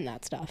doing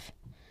that stuff.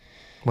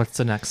 What's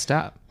the next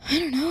step?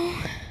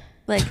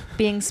 Like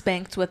being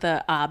spanked with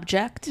an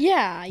object.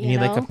 Yeah, You you need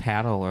know, like a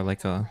paddle or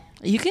like a.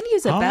 You can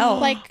use a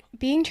belt. like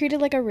being treated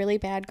like a really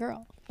bad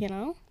girl. You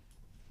know,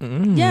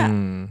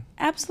 Yeah,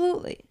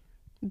 absolutely.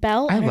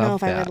 belt. I I don't know love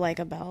if I that. would like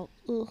a belt.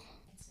 Ugh.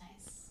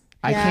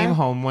 I Yeah. came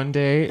home one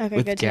day Okay,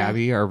 with good to know.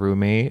 Gabby, our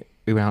roommate.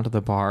 We went out to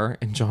the bar,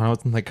 and Johanna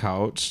was on the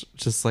couch,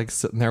 just like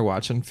sitting there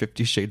watching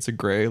 50 Shades of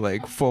Grey,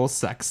 like full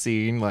sex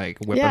scene, like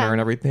whipping Yeah. her and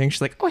everything.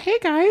 She's like, "Oh, hey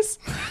guys!"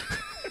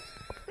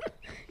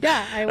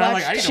 Yeah, I And I'm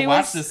watched. like, "I need to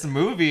watch this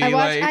movie." I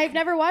watched. like, I've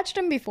never watched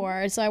them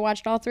before, so I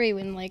watched all three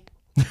in like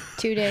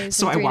 2 days.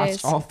 so and I 3 watched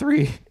days. all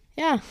three.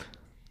 Yeah,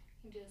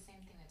 You do the same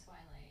thing with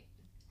Twilight.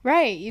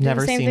 right. You did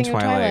Never the same seen thing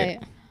with Twilight.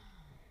 Twilight.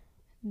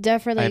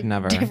 Definitely I've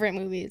never. different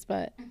movies,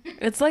 but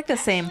It's like the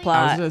same I was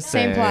plot. gonna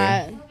same say,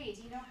 plot. Movie,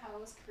 do you know how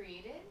it was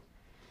created?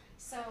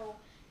 So,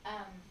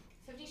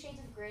 50 Shades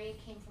of Grey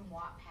came from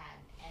Wattpad,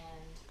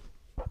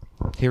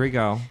 and Here we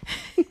go.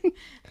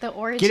 the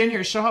origin. Get in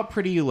here. Show how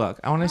pretty you look.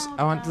 I want to. Oh,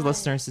 I want the God.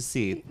 listeners to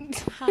see.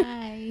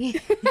 Hi.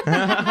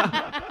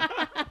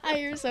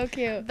 You're so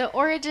cute. The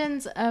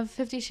origins of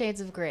 50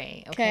 Shades of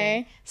Grey. Okay.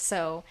 Okay.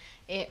 So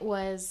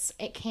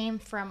it came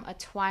from a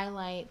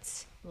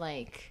Twilight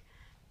like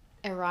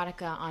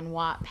erotica on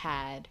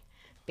Wattpad,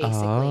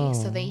 basically.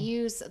 So they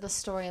use the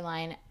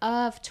storyline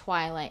of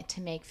Twilight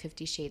to make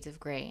 50 Shades of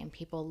Grey, and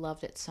people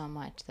loved it so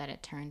much that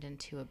it turned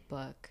into a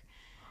book,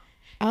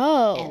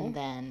 Oh, and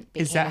then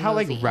Is became that a how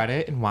like movie.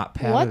 Reddit and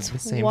Wattpad what's are the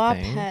same thing?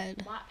 Wattpad?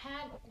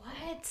 Wattpad?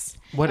 What?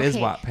 What is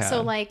Wattpad?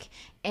 So like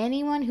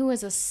anyone who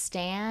is a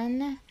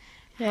stan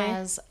Okay.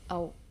 has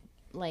a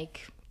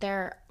like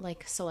they're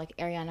like so like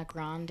Ariana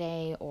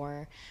Grande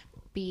or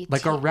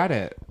Like a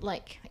Reddit.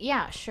 like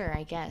yeah, sure,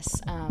 I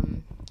guess.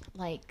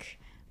 Like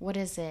what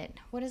is it?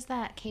 What is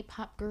that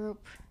K-pop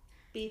group?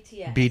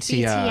 BTS.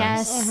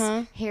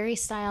 BTS. Harry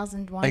Styles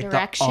and One Like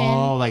Direction.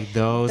 like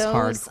those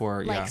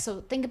hardcore. Like, Yeah.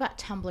 so think about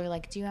Tumblr.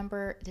 Like,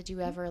 did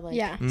you ever like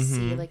Yeah.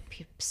 see like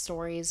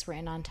stories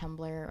written on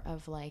Tumblr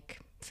of like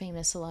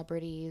famous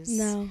celebrities?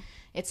 No.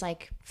 It's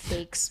like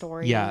fake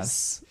stories.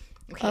 Yes.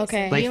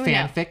 Okay. Like you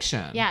fan know.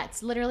 fiction. Yeah,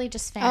 it's literally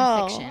just fan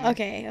Oh, fiction.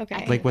 okay. I Okay.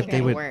 can't Like what think they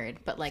of would- the word,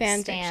 but like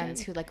Fan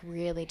stands fiction. who like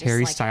really just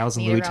Harry like Styles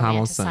and need Louis to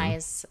Tomlinson.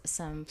 romanticize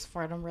some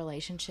sort of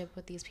relationship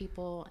with these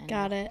people. And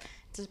Got it.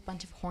 It's just a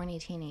bunch of horny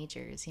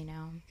teenagers, you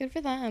know, Good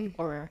for them.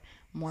 or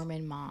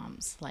Mormon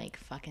moms like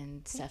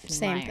fucking Stephanie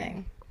Same Meyer.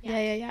 thing.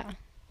 Yeah.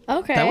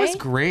 Okay. That was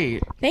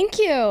great. Thank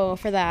you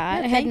for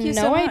that. I had Thank you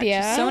no so much.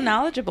 idea. So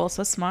knowledgeable,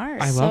 so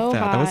smart. I love So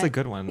that. That was hot. a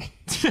good one.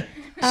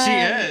 She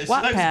is. She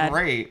looks Wattpad.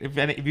 great.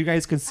 If you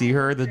guys could see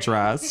her, the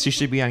dress, she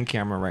should be on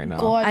camera right now.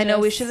 Gorgeous. I know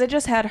we should have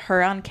just had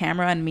her on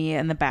camera and me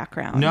in the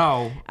background.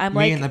 No, I'm me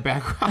like- in the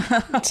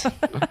background.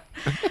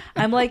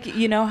 I'm like,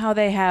 you know how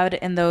they had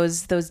in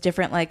those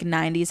different like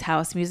 90s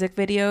house music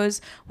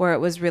videos where it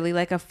was really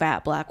like a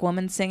fat black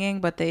woman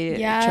singing, but they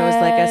chose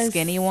like a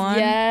skinny one.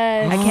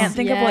 Yes. I can't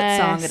think of what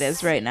song it Yes.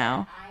 is right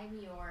now.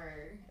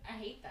 I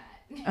hate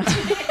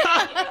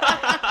that.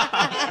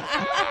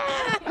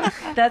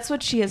 That's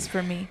what she is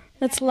for me.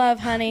 That's love,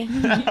 honey.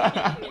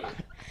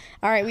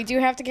 All right, we do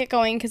have to get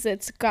going because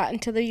it's gotten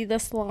to be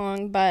this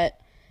long, but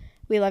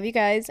we love you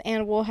guys,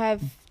 and we'll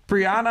have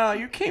Brianna,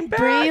 you came back.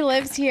 Bree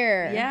lives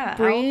here. Yeah,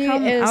 Bree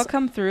is I'll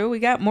come through. We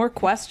got more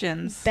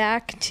questions.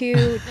 back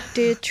to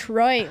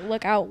Detroit.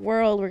 Look out,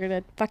 world. We're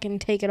gonna fucking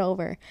take it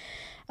over.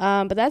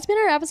 But that's been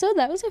our episode.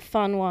 That was a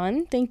fun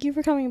one. Thank you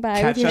for coming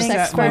by Catch with your us sex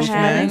at For Movement. question.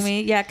 having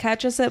me. Yeah,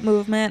 catch us at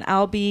Movement.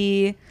 I'll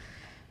be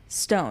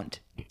stoned.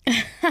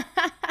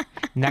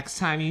 Next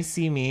time you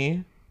see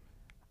me,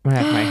 I'm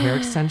gonna have my hair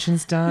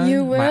extensions done.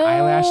 You My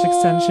eyelash will.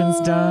 extensions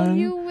done.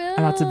 You will.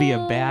 I'm about to be a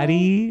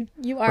baddie.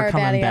 You We're are a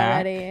coming baddie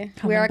back. already.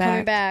 Coming we are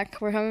coming back.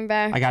 back. We're coming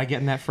back. I gotta get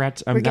in that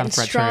frat. I'm We're not a getting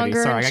fraternity.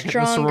 stronger Sorry, I and gotta get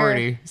in the stronger.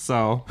 sorority.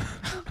 So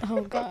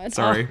Oh God.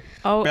 sorry.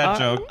 Oh, Bad all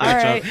joke.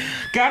 Bad right. joke.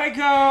 Gotta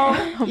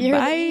go. You're,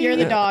 Bye. you're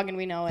the dog, and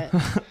we know it.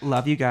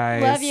 Love you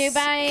guys. Love you.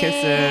 Bye.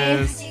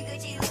 Kisses.